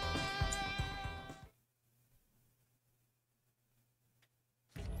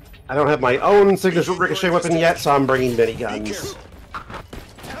 I don't have my own signature ricochet weapon yet, so I'm bringing miniguns.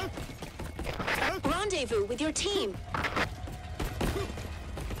 Rendezvous with your team.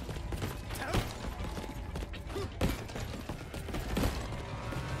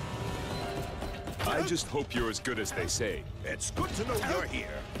 I just hope you're as good as they say. It's good to know you're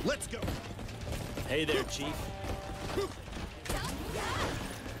here. Let's go. Hey there, Chief.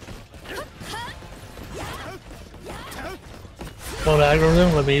 Don't aggro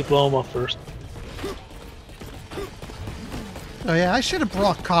them, let me blow them up first. Oh yeah, I should have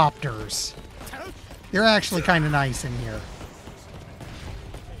brought copters. They're actually kind of nice in here.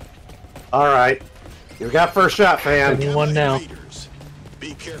 Alright. You got first shot, fan. Give me one now.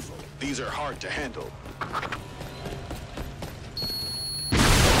 Be careful. These are hard to handle.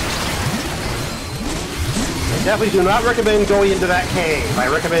 I definitely do not recommend going into that cave. I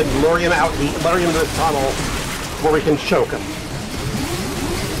recommend luring him out, luring him into the tunnel where we can choke him.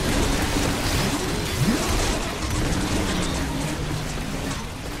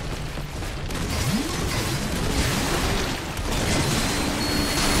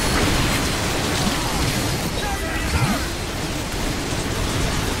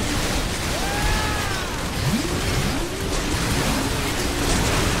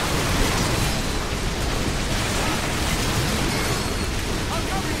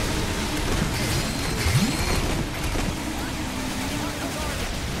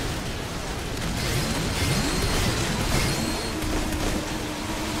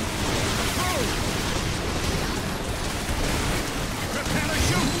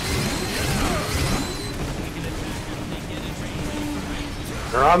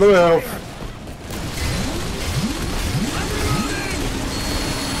 They're on the move.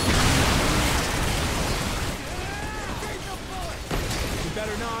 You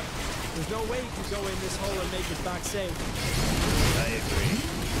better not. There's no way to go in this hole and make it back safe. I agree.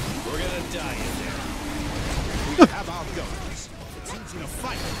 We're gonna die in there. We have our guns. It's easy to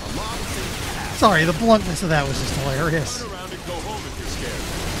fight. A lot of things happen. Sorry, the bluntness of that was just hilarious. Turn around and go home if you're scared.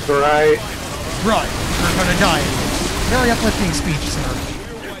 Right. Right, we're gonna die. Very uplifting speech, sir.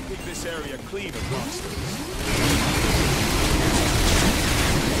 We're wiping this area clean of monsters.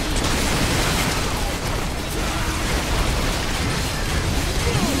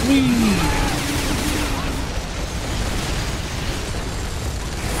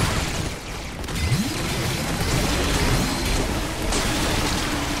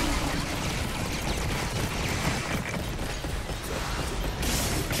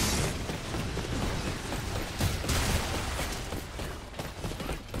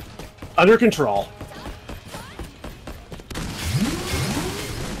 Under control.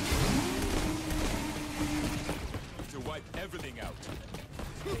 To wipe everything out.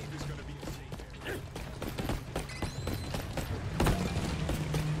 This cave is gonna be a safe area.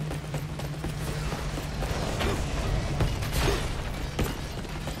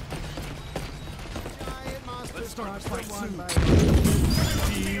 Let's start fight soon.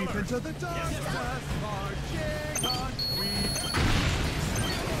 Deep into the dark, marching on.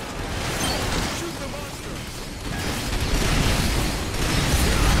 Shoot the monsters.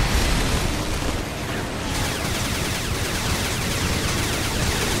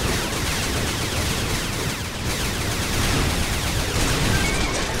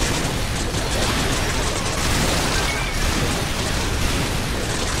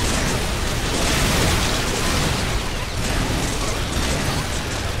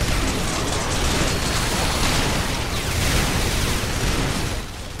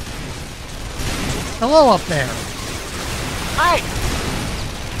 Hello up there. Hi!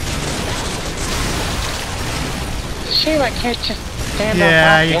 It's a shame I can't just stand up.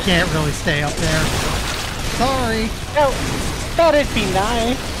 Yeah, you can't really stay up there. Sorry. No, that'd be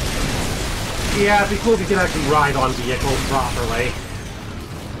nice. Yeah, it'd be cool if you could actually ride on vehicles properly.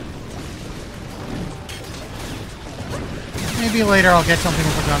 Maybe later I'll get something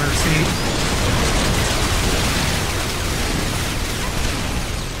with a gunner seat.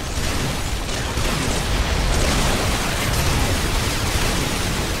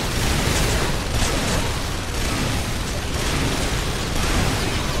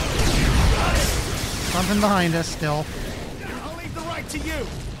 Something behind us still. I'll leave the right to you.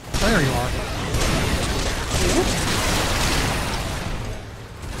 There you are.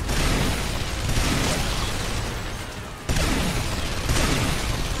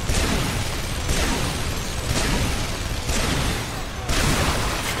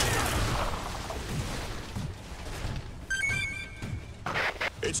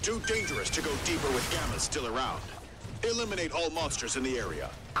 It's too dangerous to go deeper with Gammas still around. Eliminate all monsters in the area.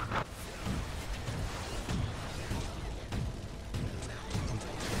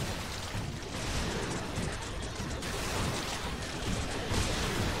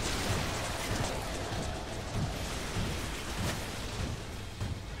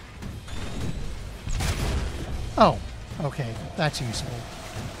 Oh, okay. That's useful.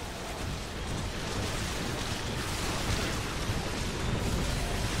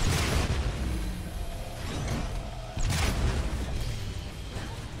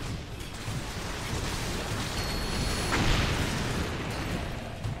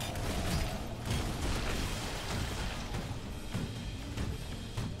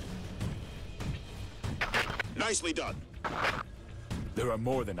 Nicely done. There are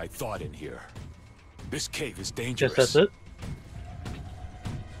more than I thought in here. This cave is dangerous. Guess that's it.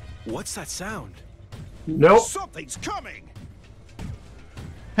 What's that sound? Nope. Something's coming.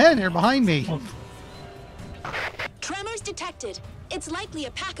 Hey, they're behind me. Tremors detected. It's likely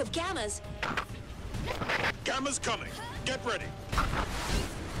a pack of Gammas. Gamma's coming. Get ready.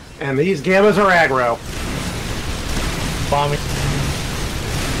 And these Gammas are aggro. Bombing.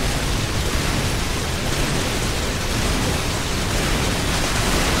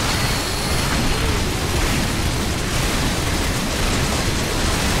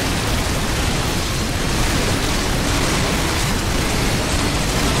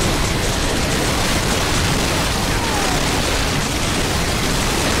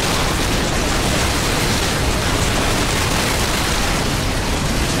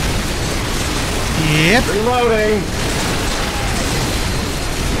 Yep. Reloading.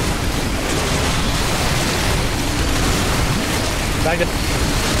 Back it.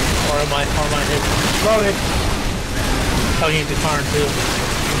 Or am I hit? Loaded. Tugging the car too.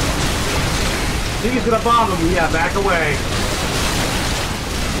 Think he's gonna bomb him. Yeah, back away.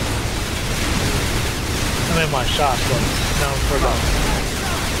 I'm in my shot, but down for the.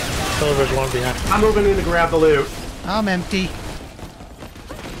 There's one behind. I'm moving in to grab the loot. I'm empty.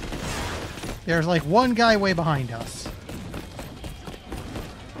 There's like one guy way behind us.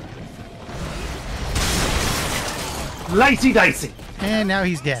 Lacey dicey. And now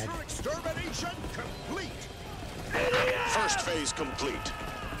he's dead. First phase complete.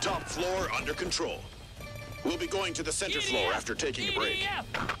 Top floor under control. We'll be going to the center floor after taking a break.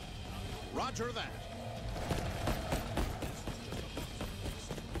 Roger that.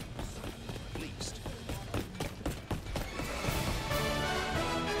 Pleased.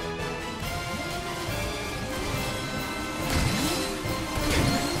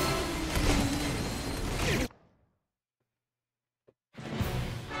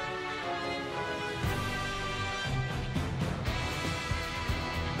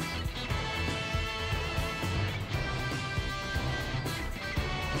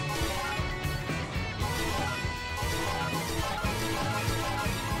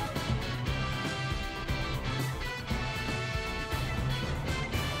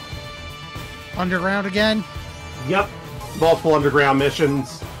 Underground again? Yep. Multiple underground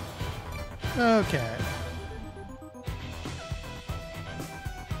missions. Okay.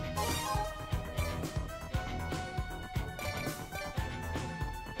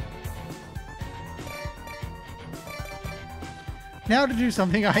 Now to do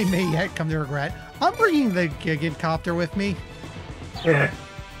something I may yet come to regret. I'm bringing the Gigantopter with me. Yeah.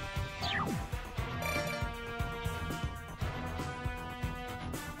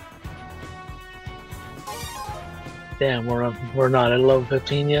 Damn, we're not at level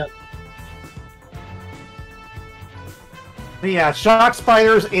 15 yet. Yeah, shock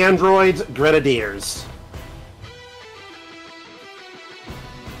spiders, androids, grenadiers.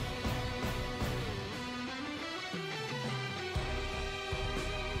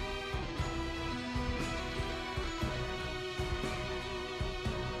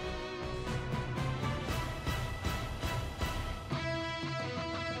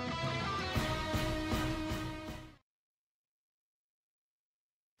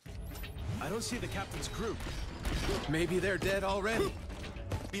 don't see the captain's crew. Maybe they're dead already.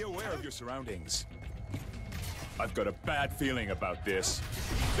 Be aware of your surroundings. I've got a bad feeling about this.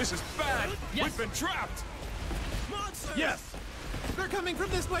 This is bad! Yes. We've been trapped! Monsters! Yes! They're coming from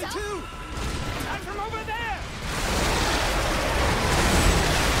this way too! And from over there!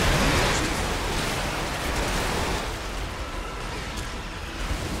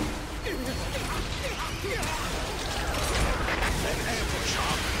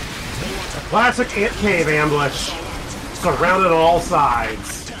 Classic Ant Cave ambush. Surrounded on all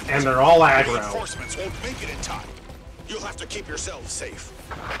sides. And they're all aggro. Reinforcements won't make it in time. You'll have to keep yourselves safe.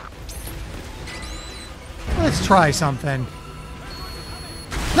 Let's try something.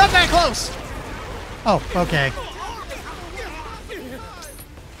 Not that close! Oh, okay.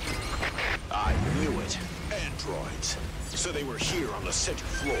 I knew it. Androids. So they were here on the center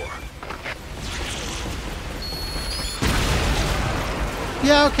floor.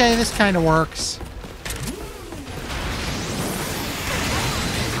 Yeah, okay, this kind of works.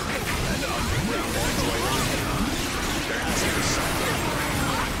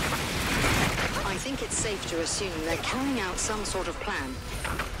 I think it's safe to assume they're carrying out some sort of plan.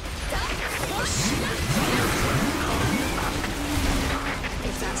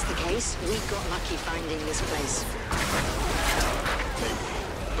 If that's the case, we got lucky finding this place. Maybe,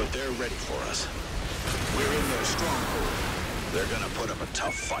 but they're ready for us. We're in their stronghold. They're gonna put up a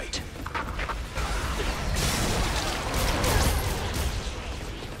tough fight.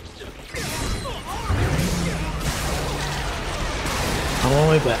 I'm on my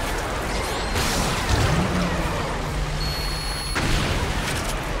way back.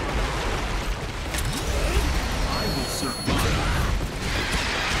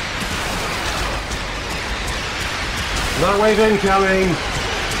 Another wave incoming.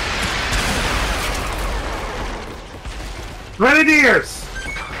 Grenadiers!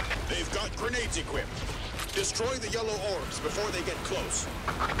 They've got grenades equipped. Destroy the yellow orbs before they get close.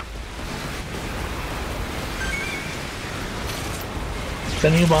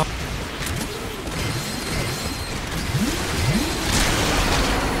 Sending a bomb.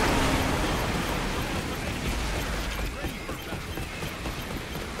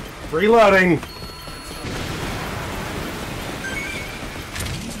 Reloading.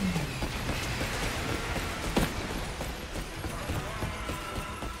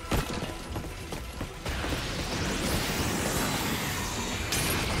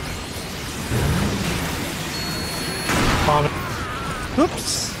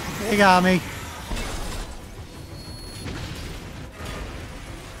 Oops, they got me.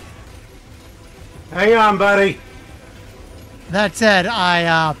 Hang on, buddy. That said,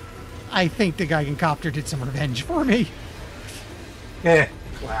 I think the Geigencopter did some revenge for me.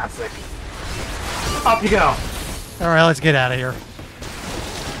 Classic. Up you go. All right, let's get out of here.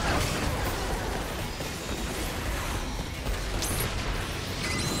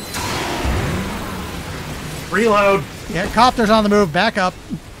 Reload. Yeah, copter's on the move. Back up.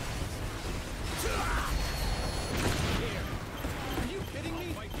 Are you kidding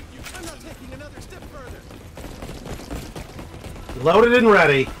me? I'm not taking another step further. Loaded and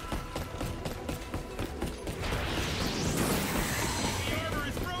ready.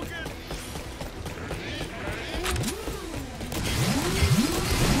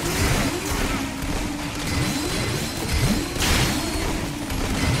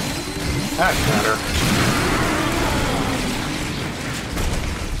 That's better.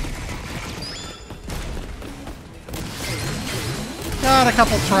 Got a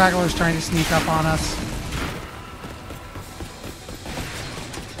couple stragglers trying to sneak up on us.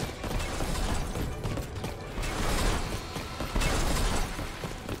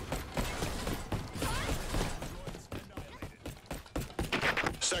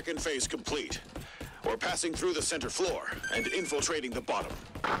 Second phase complete. We're passing through the center floor and infiltrating the bottom.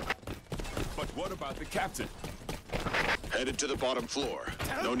 But what about the captain? Headed to the bottom floor.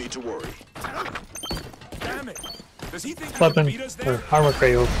 No need to worry. Damn it! Does he think he Weapon can beat us or there? armor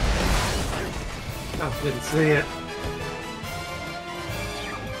cradle. Oh, didn't see it.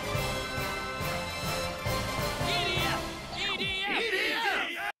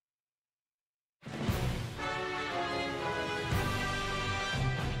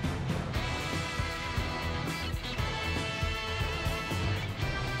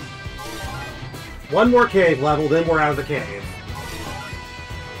 One more cave level, then we're out of the cave.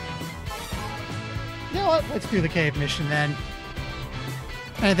 You know what? Let's do the cave mission then.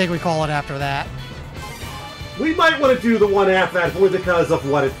 I think we call it after that. We might want to do the one after that only because of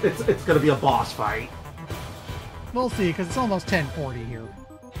what it's going to be a boss fight. We'll see, because it's almost 10:40 here.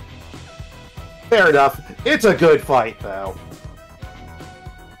 Fair enough. It's a good fight, though.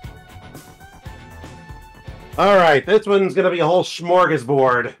 Alright, this one's gonna be a whole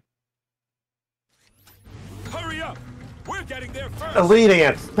smorgasbord. Hurry up! We're getting there first! Elite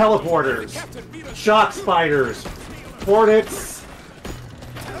ants, teleporters, shock spiders, hornets,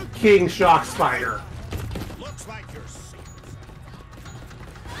 king shock spider. Looks like you're safe.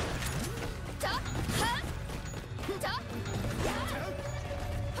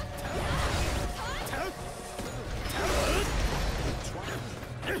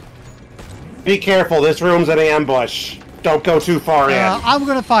 Be careful, this room's an ambush. Don't go too far in. I'm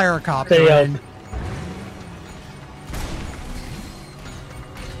gonna fire a copter.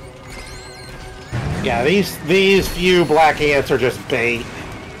 Yeah, these few black ants are just bait.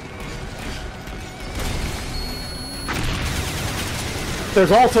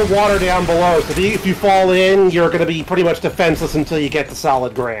 There's also water down below, so if you fall in, you're going to be pretty much defenseless until you get to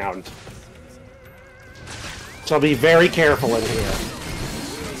solid ground. So be very careful in here.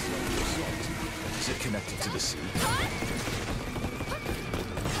 Is it connected to the sea?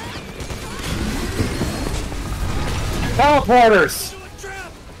 Teleporters!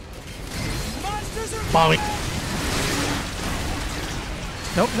 Mommy.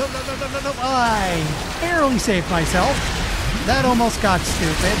 Nope. I barely saved myself. That almost got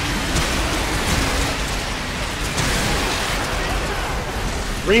stupid.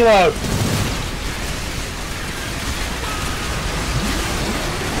 Reload.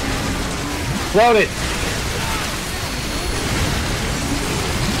 Load it.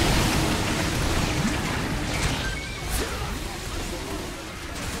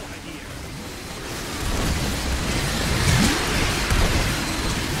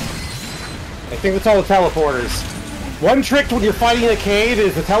 I think that's all the teleporters. One trick when you're fighting in a cave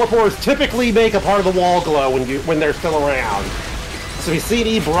is the teleporters typically make a part of the wall glow when they're still around. So if you see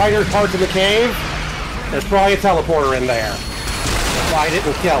any brighter parts in the cave, there's probably a teleporter in there. Find it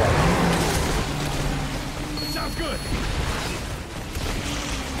and kill it. Sounds good.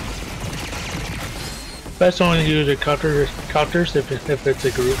 Best only use a cutters if it's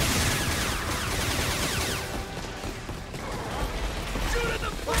a group.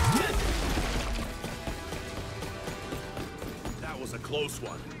 Close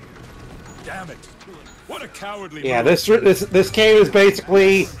one. Damn it! What a cowardly. Yeah, this cave is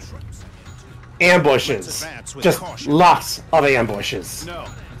basically ambushes. Just lots of ambushes. No,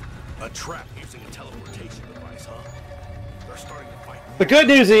 a trap using a teleportation device, huh? They're starting to fight. The good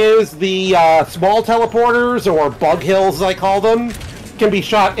news is the small teleporters, or bug hills as I call them, can be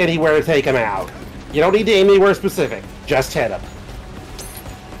shot anywhere to take them out. You don't need to aim anywhere specific. Just hit them.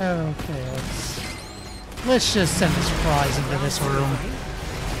 Okay, let's just send a surprise into this room.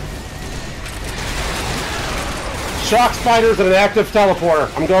 Shock spiders and an active teleporter.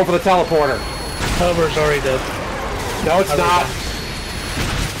 I'm going for the teleporter. Cover's already dead. No, it's not.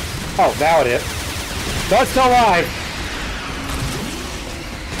 Oh, now it is. No, it's still alive.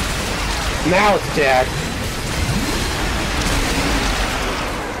 Now it's dead.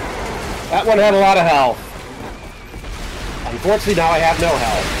 That one had a lot of health. Unfortunately, now I have no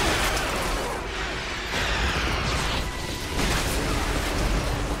health.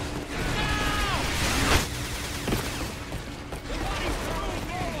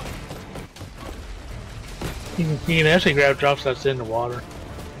 You can actually grab drops that's in the water.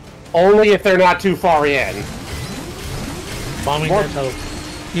 Only if they're not too far in. Bombing More- that tele-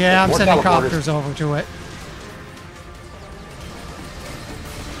 Yeah, I'm More sending teleporters. copters over to it.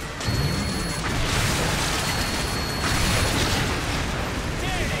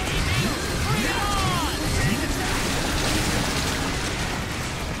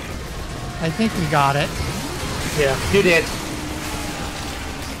 I think we got it. Yeah. You did.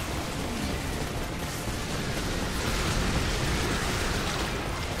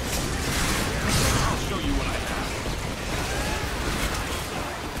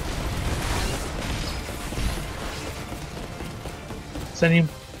 Send him.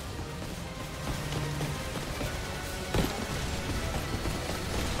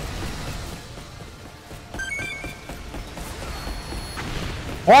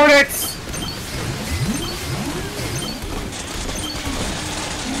 Hornets!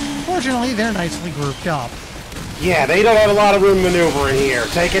 Fortunately, they're nicely grouped up. Yeah, they don't have a lot of room to maneuver in here.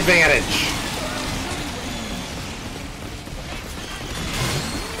 Take advantage.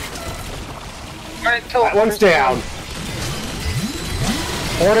 That one's down.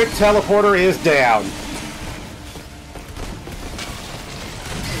 Hornet teleporter is down.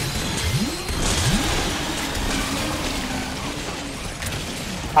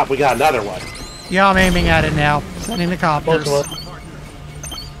 Ah, we got another one. Yeah, I'm aiming at it now. Sending the copters.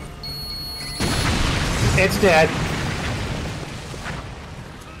 It's dead.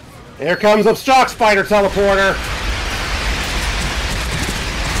 Here comes a shock spider teleporter.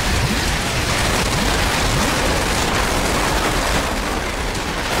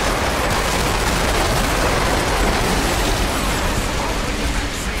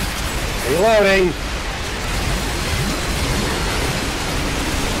 Reloading.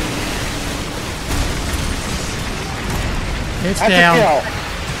 It's That's down. a kill.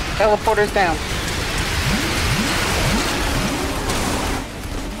 Teleporter's down.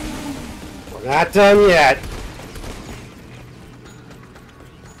 We're not done yet.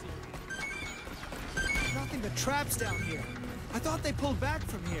 Nothing but traps down here. I thought they pulled back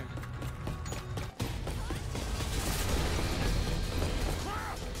from here.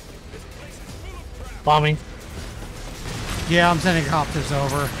 Bombing. Yeah, I'm sending copters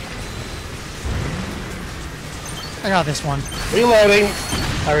over. I got this one. Reloading.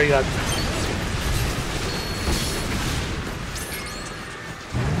 I already got.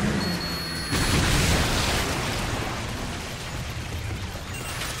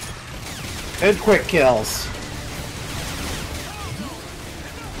 And quick kills.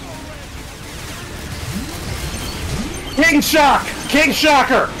 King Shock! King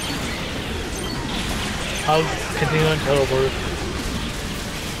Shocker! I'll continue on teleport.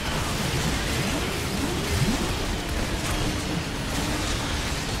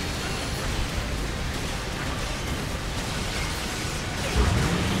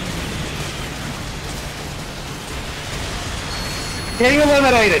 King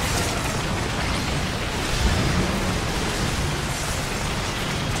eliminated!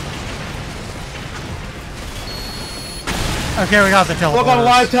 Okay, we got the teleporter. Look, got a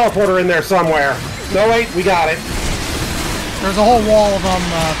live teleporter in there somewhere. No, wait, we got it. There's a whole wall of them.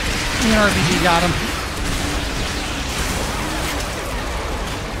 Me and RPG got them.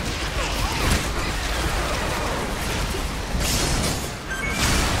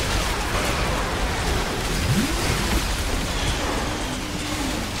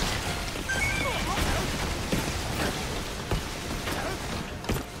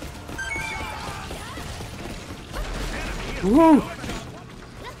 Woo!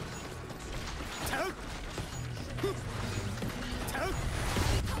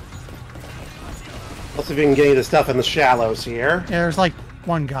 Let's see if we can get any of the stuff in the shallows here. Yeah, there's like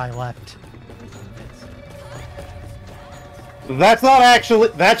one guy left. That's not actually...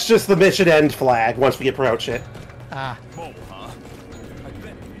 That's just the mission end flag once we approach it. Ah.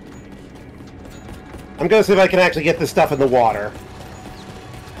 I'm gonna see if I can actually get this stuff in the water.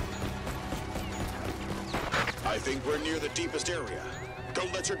 I think we're near the deepest area.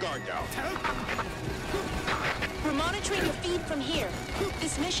 Don't let your guard down. We're monitoring the feed from here.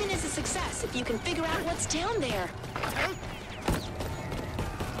 This mission is a success if you can figure out what's down there.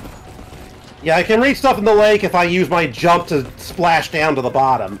 Yeah, I can reach stuff in the lake if I use my jump to splash down to the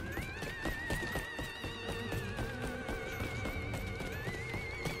bottom.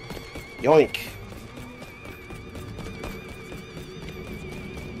 Yoink.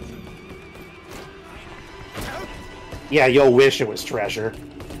 Yeah, you'll wish it was treasure.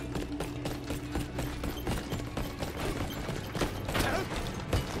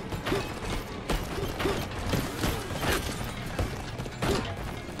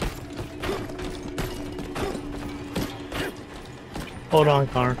 Hold on,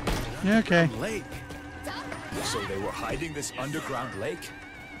 Connor. Okay. Lake. So they were hiding this underground lake?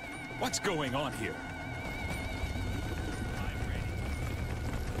 What's going on here?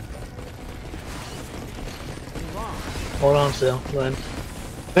 Hold on still, Len.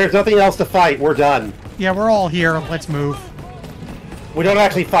 There's nothing else to fight. We're done. Yeah, we're all here. Let's move. We don't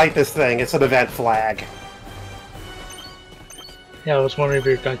actually fight this thing. It's an event flag. Yeah, I was wondering if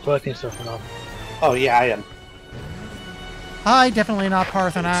you're collecting stuff or not. Oh, yeah, I am. Hi, definitely not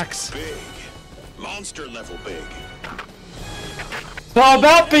Parthenax. Big. Monster level big. So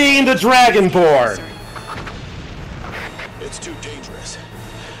about being the Dragonborn. It's too dangerous.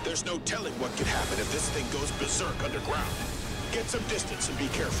 There's no telling what could happen if this thing goes berserk underground. Get some distance and be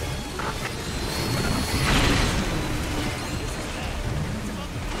careful.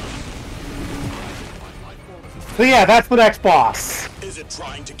 So yeah, that's the next boss. Is it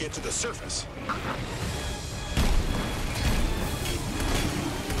trying to get to the surface?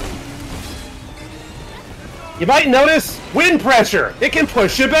 You might notice wind pressure. It can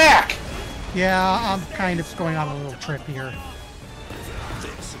push you back. Yeah, I'm kind of going on a little trip here.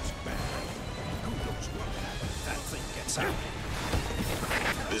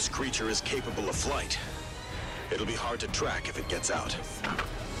 This creature is capable of flight. It'll be hard to track if it gets out.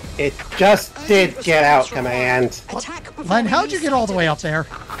 It just did get out, Command. Len, how'd you get all the way up there?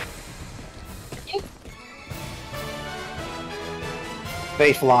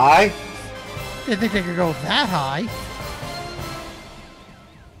 They fly. Didn't think they could go that high.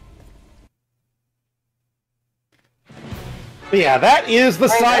 But yeah, that is the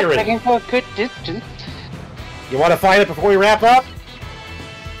siren. Taking for a good distance. You want to find it before we wrap up?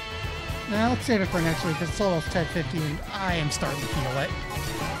 Now let's save it for next week because it's almost 10:50 and I am starting to feel it.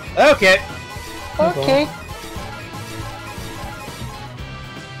 Okay. Okay.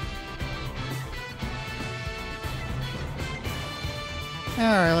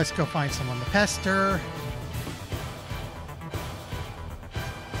 Alright, let's go find someone to pester.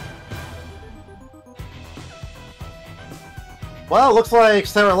 Well, it looks like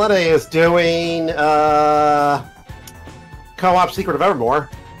Sarah Lene is doing co-op Secret of Evermore.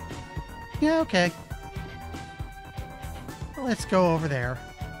 Yeah, okay. Let's go over there.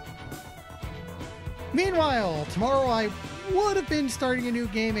 Meanwhile, tomorrow I would have been starting a new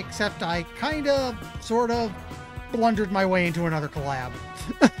game, except I kinda, sort of, blundered my way into another collab.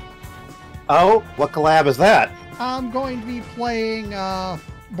 Oh, what collab is that? I'm going to be playing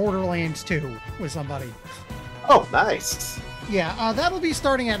Borderlands 2 with somebody. Oh, nice. Yeah, that'll be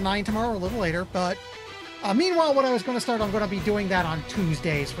starting at 9 tomorrow, a little later, but meanwhile, what I was going to start, I'm going to be doing that on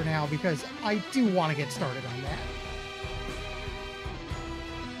Tuesdays for now, because I do want to get started on that.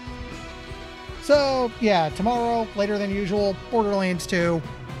 So, yeah, tomorrow, later than usual, Borderlands 2.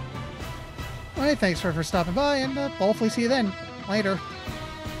 Alright, thanks for stopping by, and hopefully see you then. Later.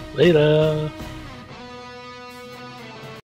 Later.